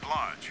still at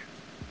large.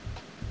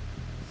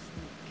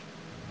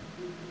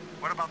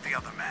 What about the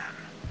other man?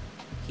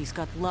 He's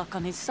got luck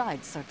on his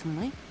side,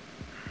 certainly.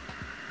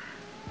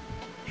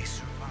 He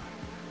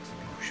survived that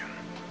explosion.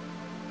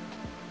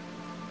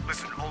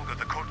 Listen, Olga,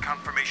 the code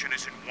confirmation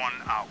is in 1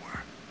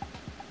 hour.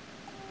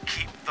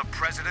 Keep the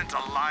president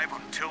alive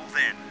until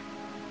then.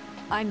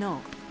 I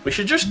know. We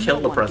should just kill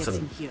No the one gets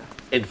president, in here.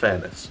 in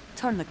fairness.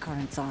 Turn the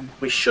currents on.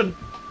 We should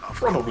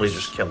probably course.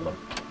 just kill them.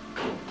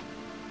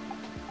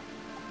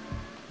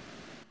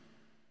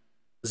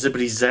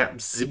 Zippity zap,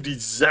 zippity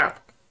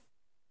zap.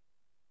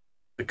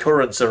 The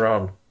currents are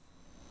on.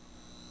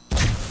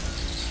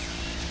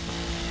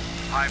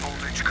 High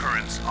voltage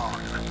currents on.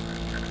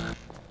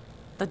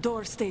 The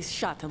door stays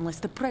shut unless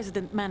the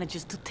president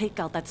manages to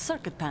take out that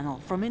circuit panel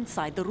from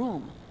inside the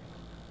room.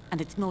 And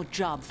it's no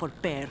job for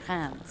bare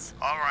hands.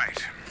 All right.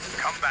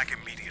 Come back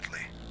immediately.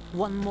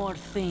 One more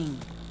thing.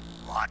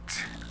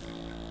 What?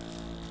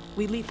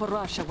 We leave for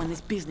Russia when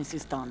this business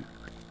is done.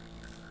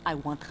 I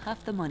want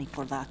half the money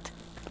for that.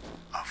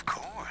 Of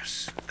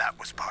course. That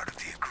was part of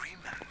the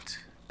agreement.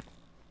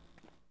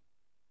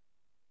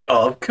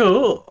 Of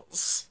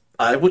course.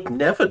 I would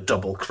never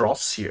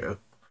double-cross you.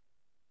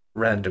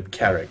 Random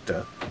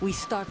character. We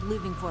start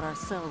living for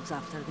ourselves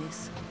after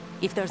this.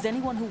 If there's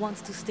anyone who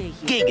wants to stay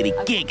here... Giggity,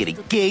 giggity,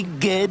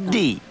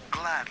 giggity.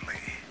 Gladly.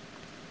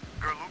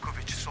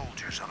 Gerlukovich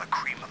soldiers are the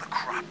cream of the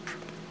crop.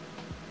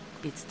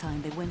 It's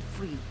time they went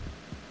free.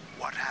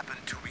 What happened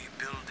to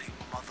rebuilding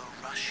Mother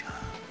Russia?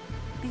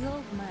 The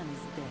old man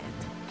is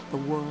dead. The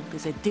world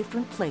is a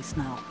different place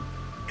now.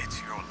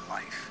 It's your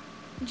life.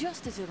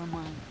 Just as a reminder,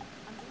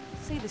 I'm going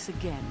to say this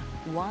again,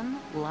 one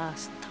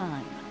last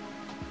time.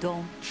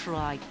 Don't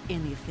try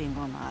anything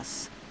on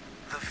us.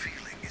 The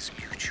feeling is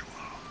mutual.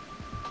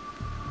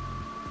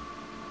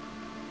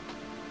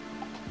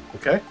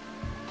 Okay.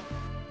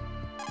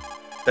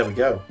 There we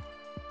go.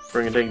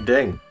 Ring a ding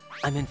ding.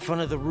 I'm in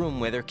front of the room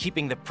where they're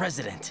keeping the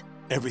president.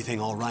 Everything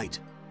all right?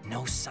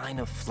 No sign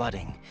of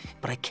flooding,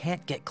 but I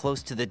can't get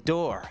close to the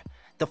door.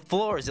 The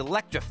floor is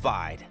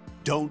electrified.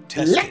 Don't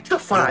test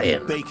Electrify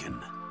it. him. Bacon.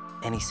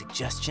 Any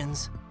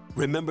suggestions?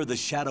 Remember the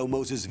Shadow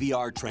Moses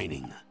VR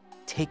training?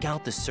 Take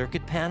out the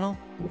circuit panel?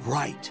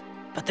 Right.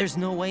 But there's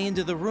no way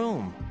into the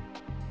room.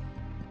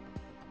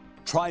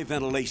 Try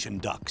ventilation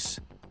ducts.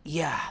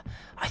 Yeah,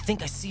 I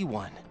think I see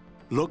one.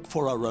 Look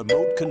for a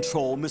remote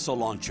control missile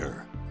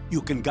launcher.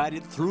 You can guide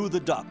it through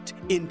the duct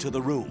into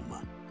the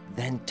room.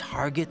 Then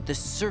target the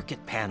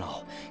circuit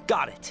panel.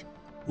 Got it.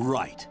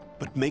 Right,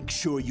 but make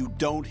sure you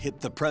don't hit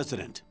the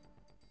president.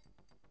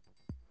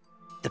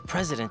 The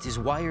president is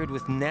wired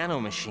with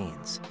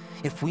nanomachines.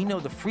 If we know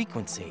the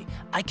frequency,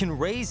 I can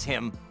raise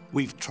him.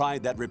 We've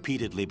tried that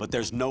repeatedly, but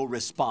there's no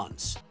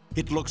response.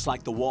 It looks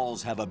like the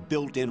walls have a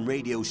built-in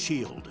radio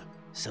shield.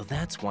 So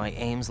that's why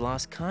Ames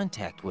lost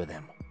contact with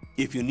him.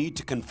 If you need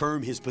to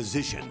confirm his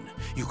position,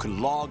 you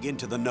can log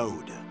into the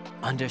node.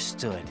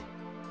 Understood.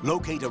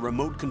 Locate a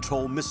remote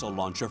control missile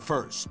launcher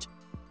first.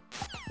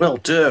 Will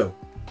do.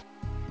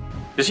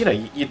 Because, you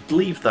know, you'd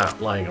leave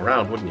that lying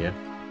around, wouldn't you?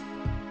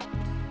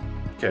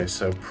 Okay,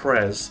 so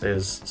Prez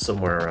is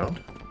somewhere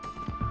around.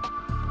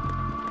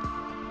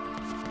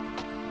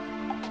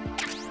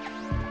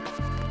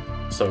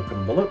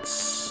 Soaking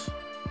bullets.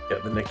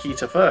 Get the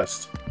Nikita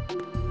first.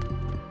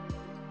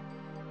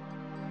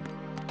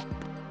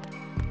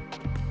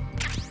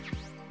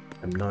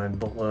 M9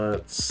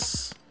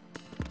 bullets.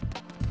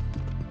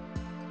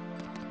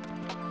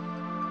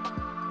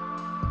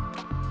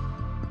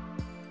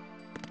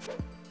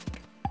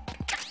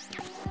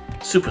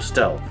 Super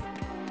stealth.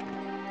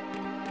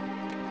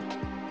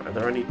 Are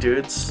there any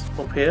dudes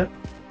up here?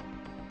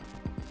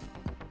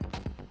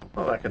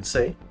 Not that I can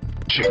see.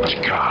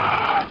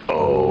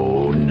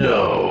 Oh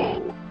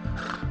no!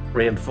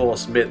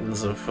 Reinforced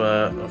mittens of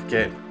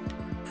game.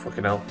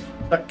 Fucking hell.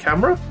 Is that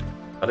camera?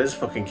 That is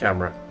fucking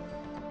camera.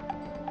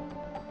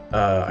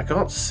 I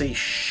can't see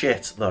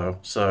shit though,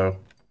 so.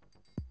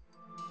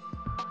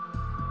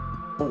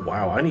 Oh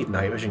wow, I need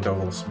night vision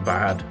goggles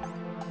bad.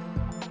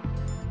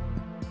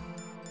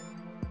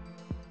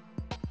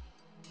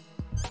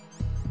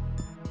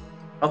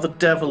 How the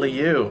devil are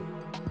you?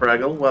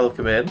 Braggle,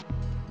 welcome in.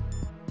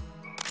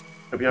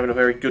 Hope you're having a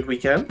very good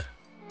weekend.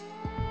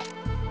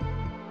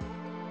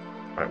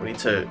 Alright, we need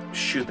to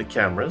shoot the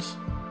cameras.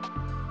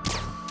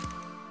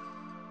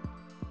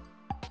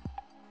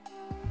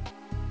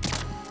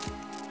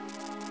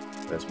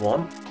 There's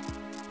one.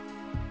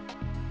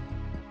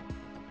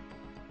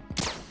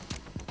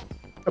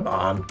 Come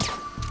on.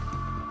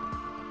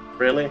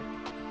 Really?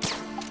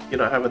 You're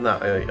not having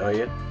that, are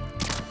you?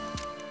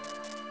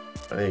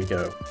 There you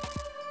go.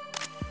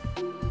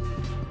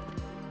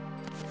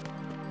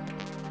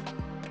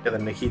 Get the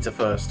Nikita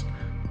first.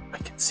 I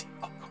can see.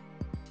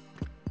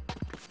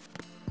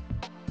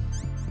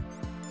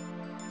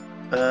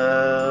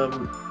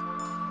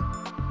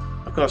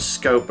 I've got a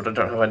scope, but I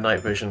don't have a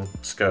night vision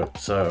scope,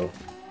 so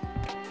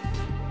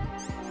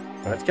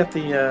let's get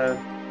the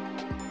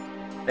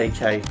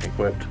AK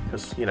equipped,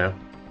 because you know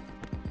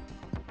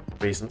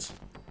reasons.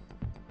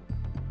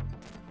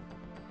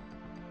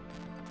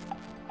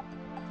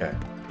 Okay.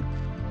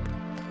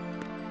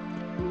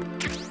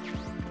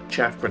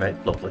 Chaff grenade,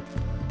 lovely.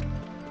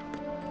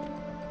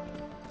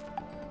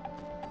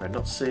 I'm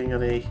not seeing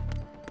any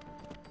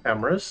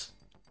cameras.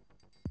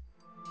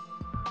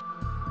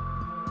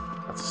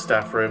 That's a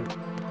staff room.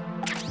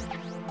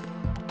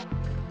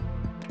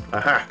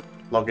 Aha!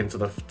 Log into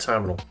the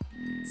terminal.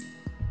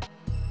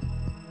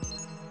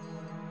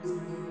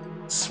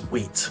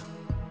 Sweet.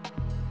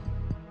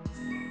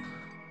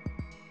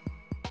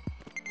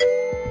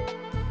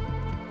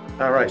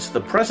 Alright, so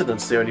the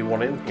president's the only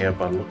one in here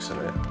by the looks of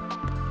it.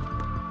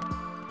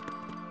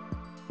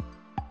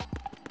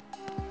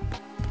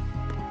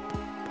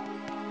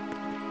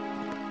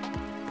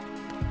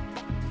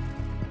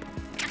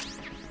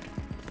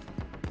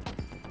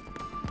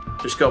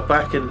 Just got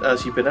back in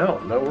as you've been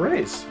out. No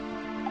worries.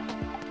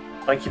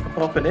 Thank you for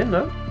popping in,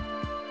 though.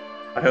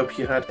 I hope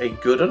you had a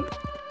good one.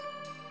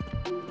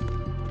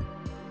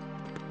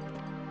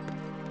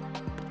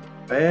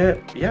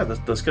 Yeah,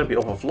 there's going to be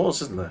other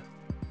floors, isn't there?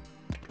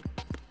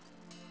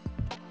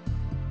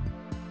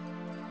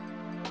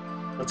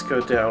 Let's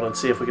go down and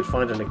see if we can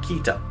find a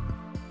Nikita.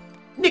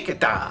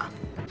 Nikita!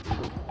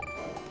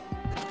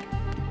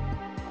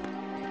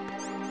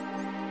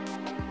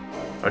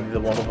 Only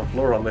the one other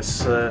floor on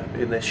this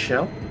in this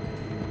shell.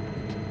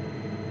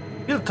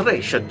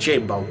 Filtration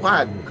chamber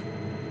 1.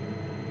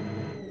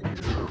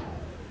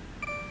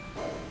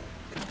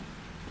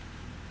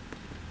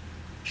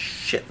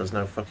 Shit, there's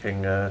no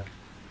fucking. Oh,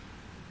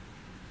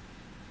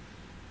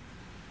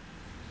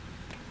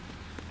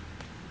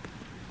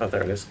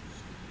 there it is.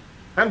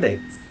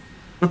 Handy.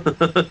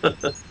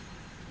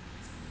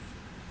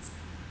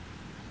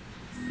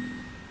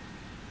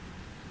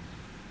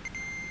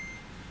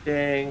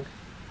 Ding.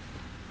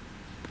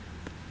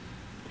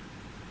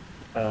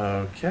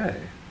 Okay.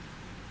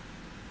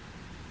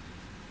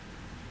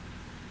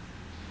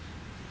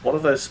 What are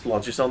those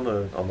splodges on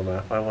the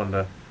map, I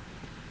wonder?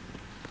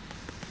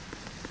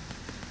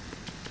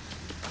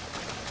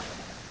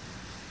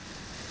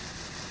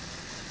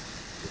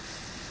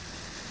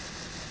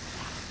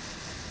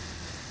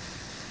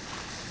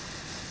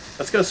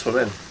 Let's go swim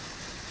in.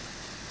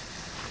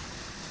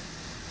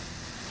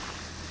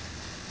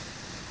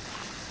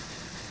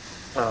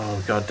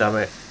 Oh god damn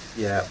it.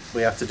 Yeah,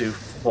 we have to do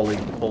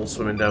full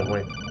swimming, don't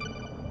we?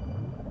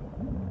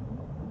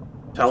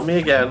 Tell me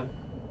again.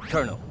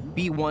 Colonel,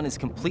 B1 is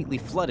completely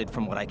flooded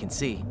from what I can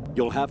see.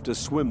 You'll have to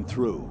swim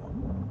through.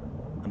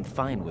 I'm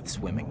fine with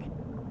swimming.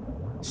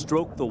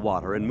 Stroke the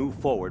water and move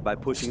forward by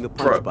pushing the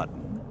punch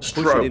button.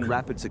 Push it in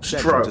rapid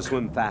succession to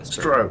swim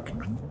faster. Stroke.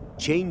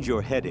 Change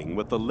your heading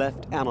with the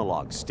left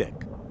analog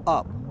stick.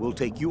 Up will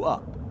take you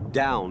up.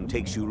 Down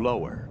takes you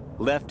lower,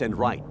 left and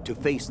right to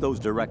face those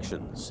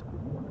directions.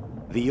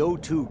 The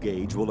O2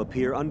 gauge will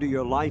appear under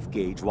your life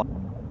gauge while...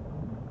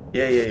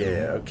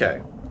 Yeah,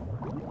 okay.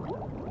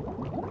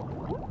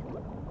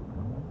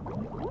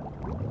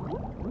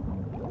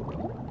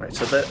 Right,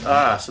 so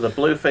so the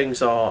blue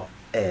things are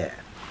air.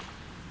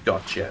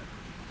 Gotcha.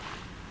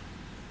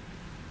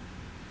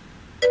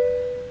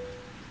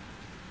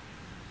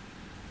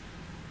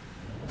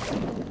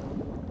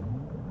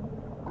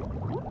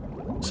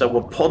 So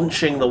we're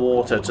punching the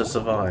water to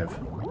survive.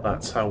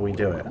 That's how we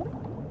do it.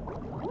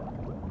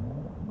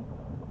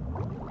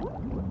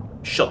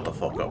 Shut the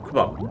fuck up, come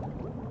on.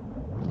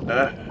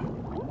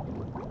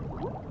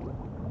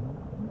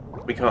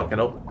 We can't get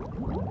up.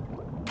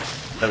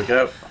 There we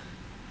go.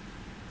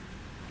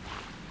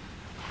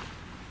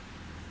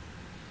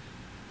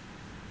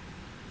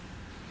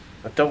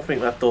 I don't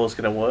think that door's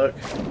gonna work.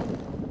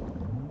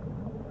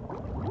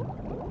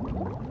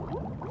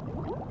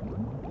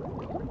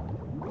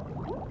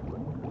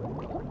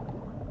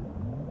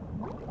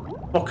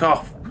 Fuck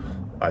off!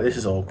 Right, this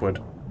is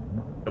awkward.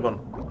 Come on.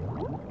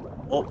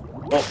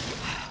 Up, up.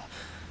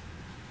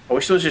 I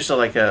wish there was just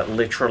like a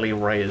literally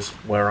raise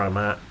where I'm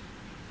at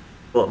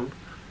button.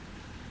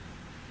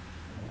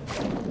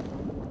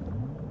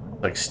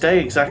 Like, stay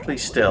exactly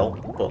still,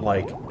 but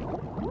like...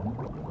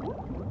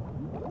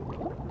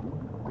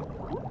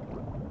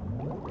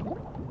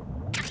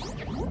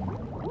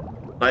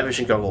 Night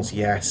vision goggles,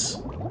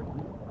 yes.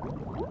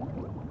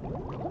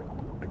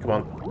 Come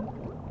on.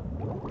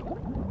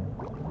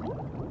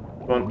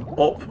 Come on,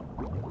 up.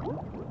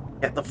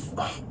 Get the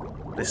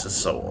oh, this is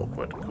so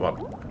awkward. Come on.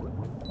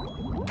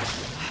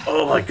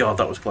 Oh my god,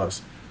 that was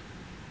close.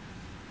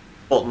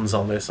 Buttons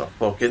on this are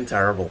fucking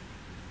terrible.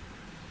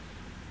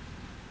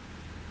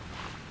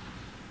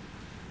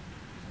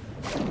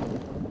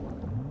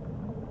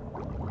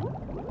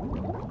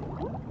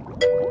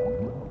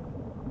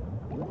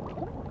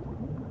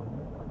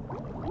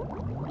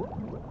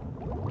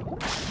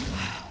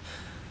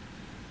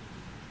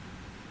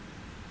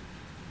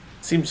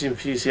 Seems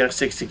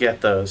enthusiastic to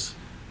get those.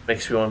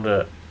 Makes me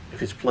wonder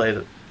if it's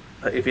played,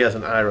 if he has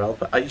an IRL.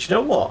 But you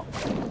know what?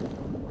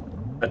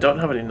 I don't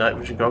have any night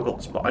vision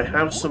goggles, but I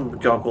have some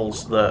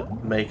goggles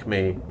that make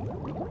me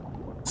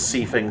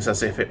see things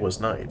as if it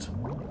was night.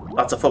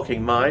 That's a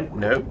fucking mine.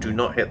 No, do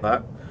not hit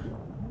that.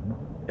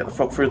 Get the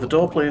fuck through the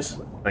door, please.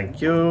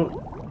 Thank you.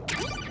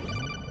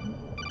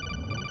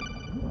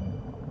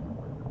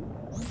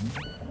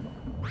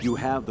 You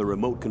have the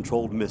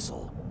remote-controlled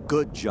missile.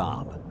 Good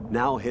job.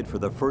 Now head for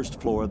the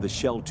first floor of the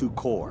Shell 2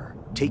 core.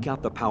 Take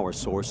out the power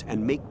source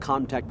and make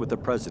contact with the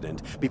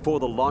President before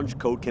the launch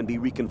code can be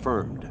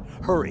reconfirmed.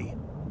 Hurry.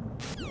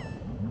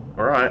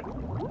 Alright.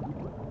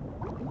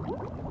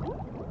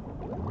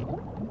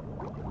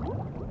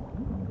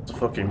 It's a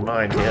fucking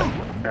mine here.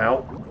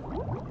 Ow.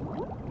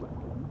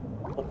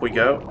 Up we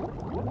go.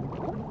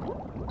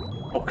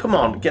 Oh, come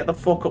on. Get the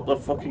fuck up the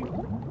fucking...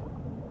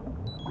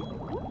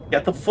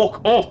 Get the fuck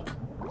up!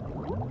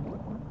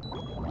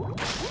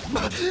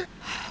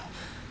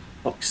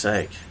 Fuck's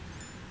sake.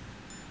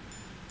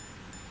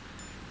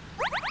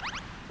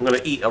 I'm gonna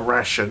eat a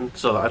ration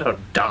so that I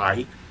don't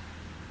die.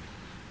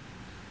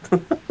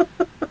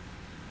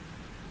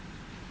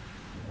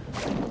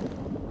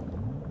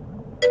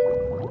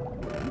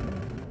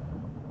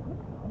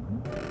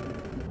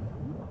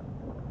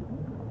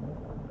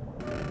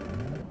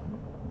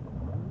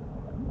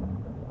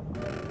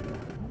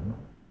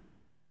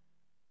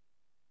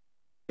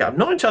 Yeah, I'm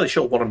not entirely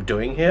sure what I'm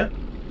doing here.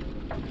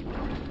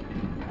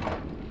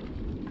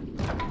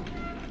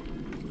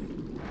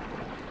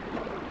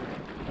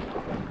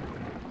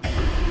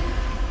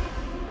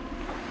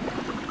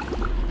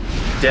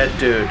 Dead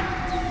dude.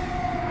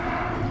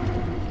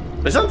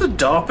 Is that the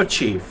DARPA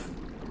chief?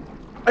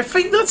 I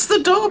think that's the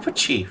DARPA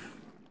chief.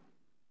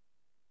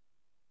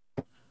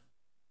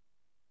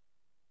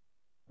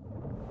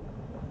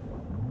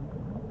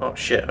 Oh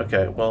shit,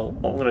 okay. Well,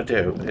 what I'm going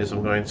to do is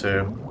I'm going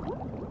to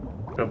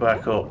go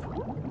back up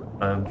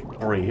and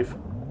breathe.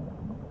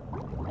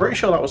 Pretty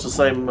sure that was the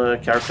same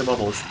character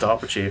model as the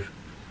DARPA chief.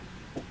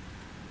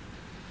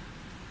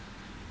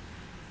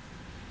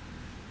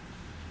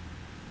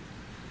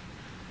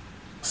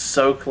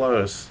 So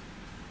close.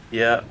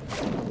 Yeah.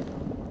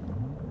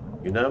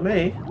 You know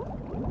me.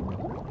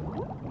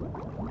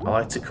 I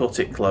like to cut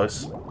it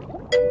close.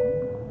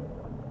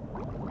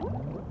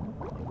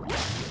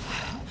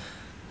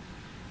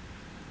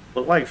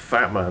 Look like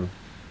Fat Man.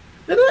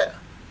 Did it? A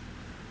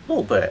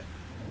little bit.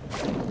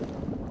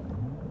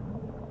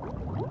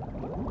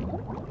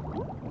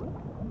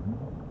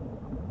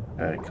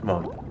 Alright, come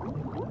on.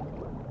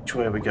 Which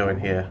way are we going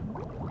here?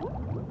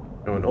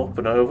 Going up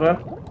and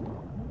over.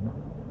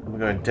 We're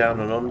going down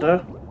and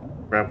under.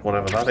 Grab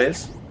whatever that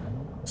is.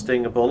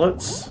 Stinger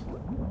bullets.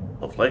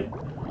 Lovely.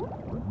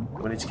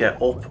 We need to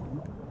get up.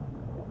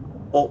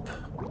 Up.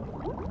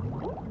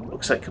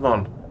 Looks like, come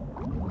on.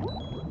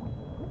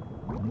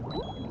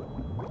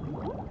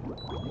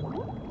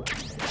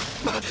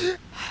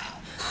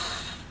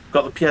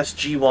 Got the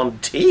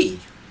PSG-1T.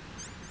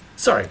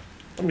 Sorry.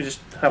 Let me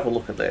just have a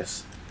look at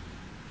this.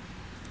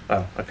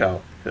 Oh, I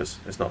can't, because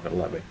it's not going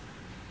to let me.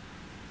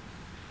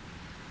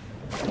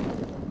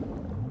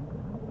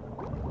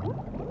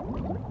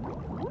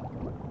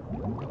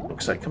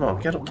 Looks like, come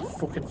on, get up the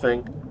fucking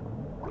thing.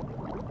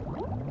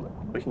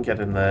 We can get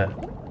in there.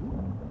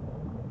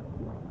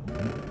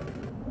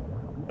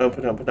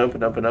 Open, open,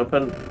 open, open,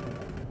 open.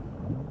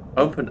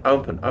 Open,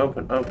 open,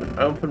 open, open,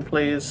 open,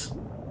 please.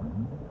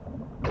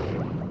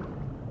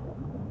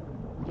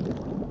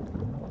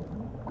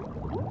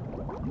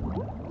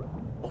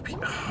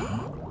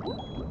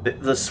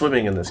 The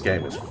swimming in this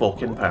game is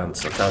fucking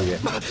pants, I tell you.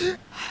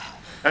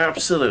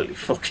 Absolutely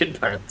fucking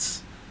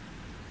pants.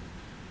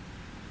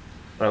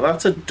 Now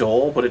that's a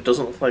door, but it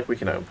doesn't look like we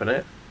can open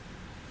it.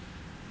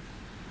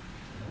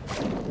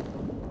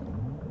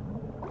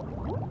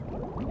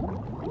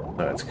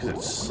 No, it's because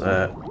it's,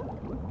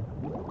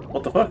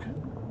 what the fuck?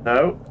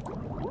 No.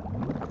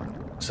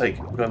 For sake,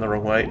 I'm going the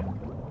wrong way.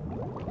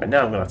 Right,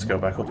 now I'm going to have to go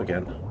back up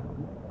again.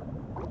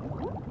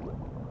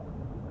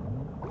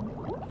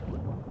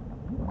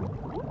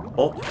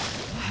 Up.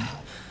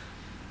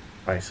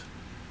 Right.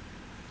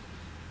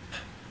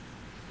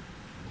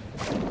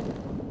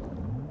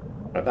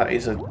 Right, that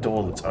is a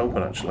door that's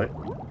open, actually.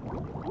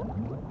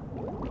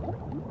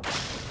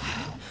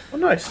 Oh,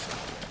 nice.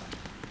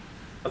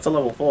 That's a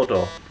level 4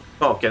 door.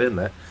 Oh, get in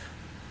there.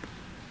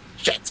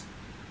 Shit!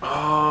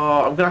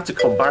 Oh, I'm gonna have to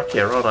come back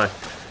here, aren't I?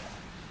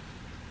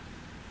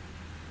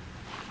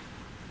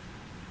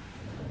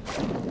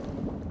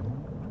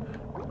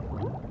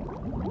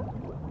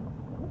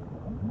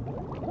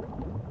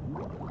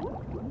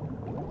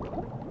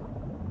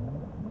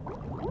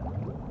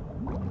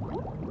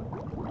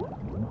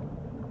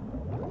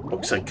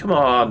 Looks like, come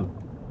on!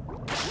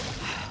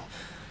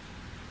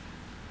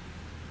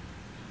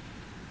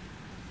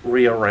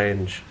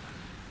 Rearrange.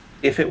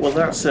 If it were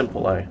that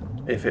simple, eh?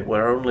 If it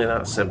were only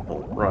that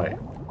simple. Right.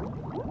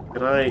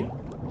 Can I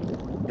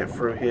get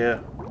through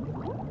here?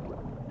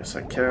 Yes,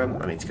 I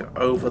can. I need to go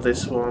over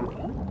this one.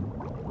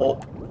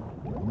 Up.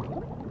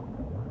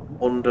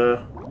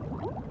 Under.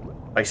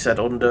 I said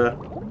under.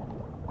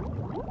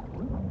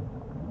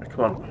 Come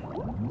on.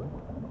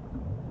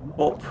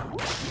 Up.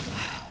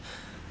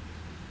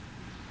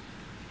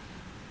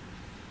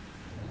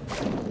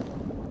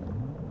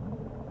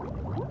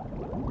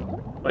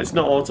 It's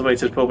not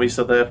automated for me,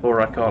 so therefore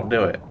I can't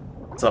do it.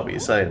 Is that what you're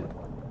saying?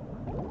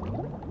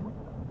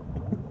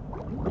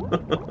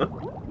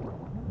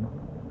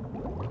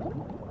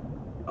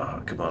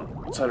 Oh, come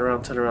on. Turn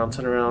around, turn around,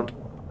 turn around.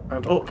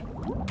 And up.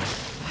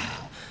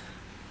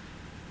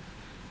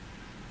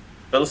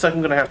 It looks like I'm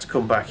going to have to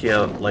come back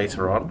here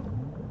later on.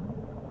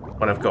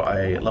 When I've got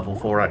a level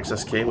 4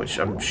 access key, which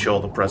I'm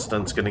sure the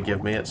President's going to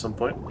give me at some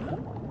point.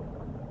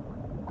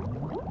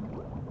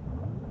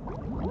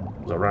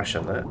 There's a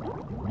ration there.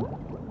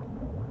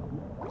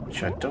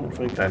 Which I don't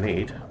think I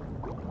need.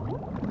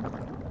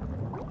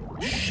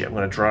 Shit, I'm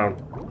gonna drown.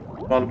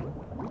 Come on.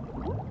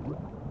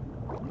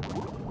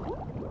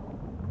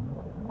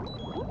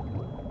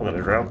 I'm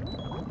gonna drown.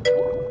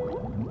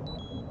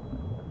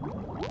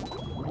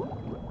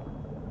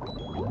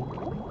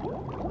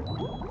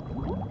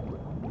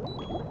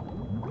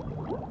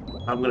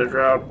 I'm gonna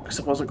drown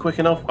because I wasn't quick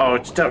enough. Oh,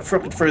 just don't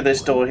fucking through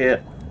this door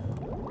here.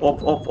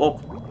 Up, up,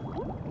 up.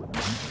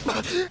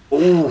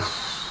 Ooh.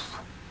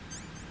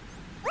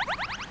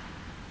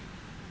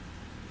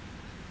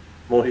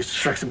 More he's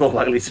distracted, more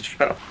likely to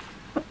drown.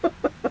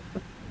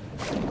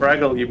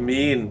 Braggle, you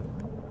mean.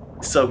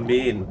 So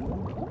mean.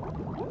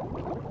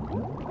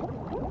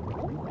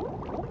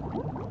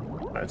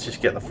 Let's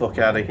just get the fuck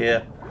out of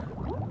here.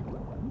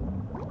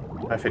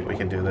 I think we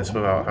can do this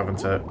without having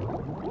to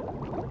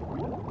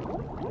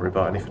worry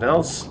about anything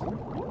else.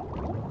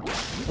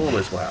 All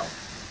is well.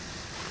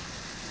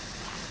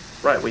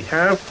 Right, we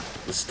have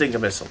the Stinger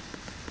missile.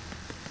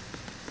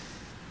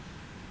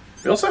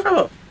 We also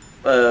have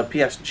a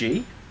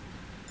PSG.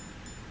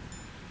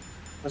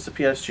 What's the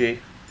PSG?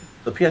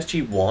 The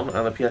PSG-1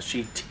 and the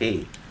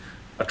PSG-T.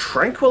 A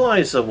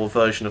tranquilizer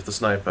version of the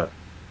sniper.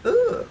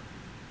 Ugh.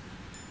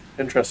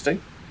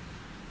 Interesting.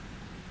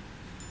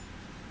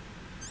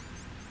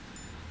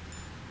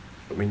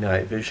 Got me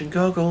night vision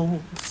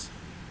goggles.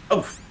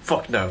 Oh,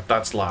 fuck no,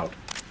 that's loud.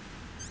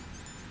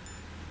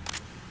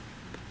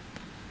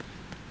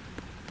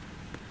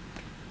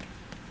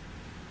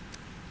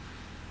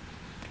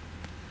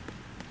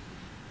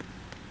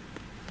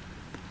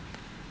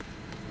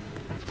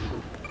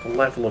 The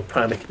level of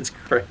panic is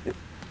great.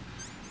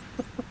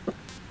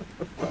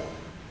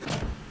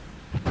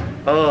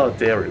 Oh,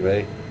 dearie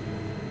me.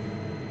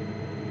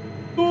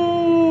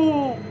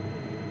 Ooh!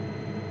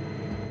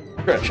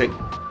 Stretching.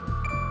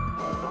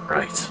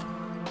 Right.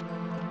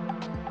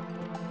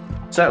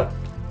 So,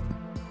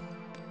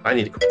 I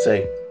need a quick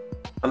tea.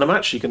 And I'm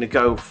actually going to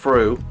go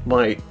through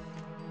my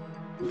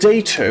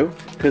day 2,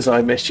 because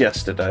I missed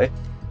yesterday,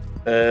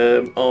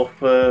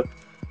 of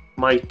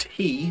my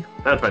tea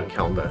advent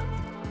calendar.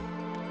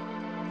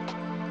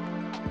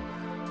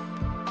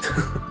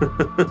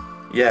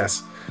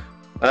 Yes.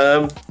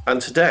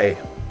 And today,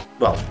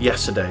 well,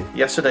 yesterday.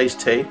 Yesterday's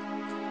tea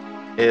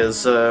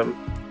is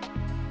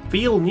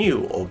Feel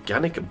New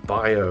Organic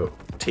Bio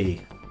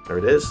Tea. There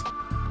it is.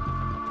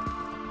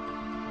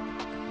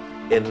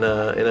 In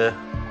a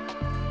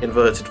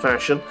inverted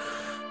fashion.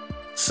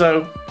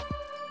 So,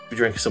 we're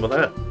drinking some of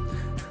that.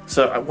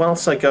 So,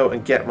 whilst I go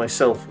and get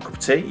myself a cup of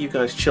tea, you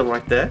guys chill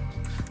right there.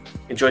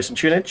 Enjoy some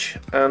tunage,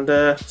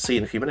 and see you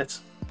in a few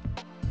minutes.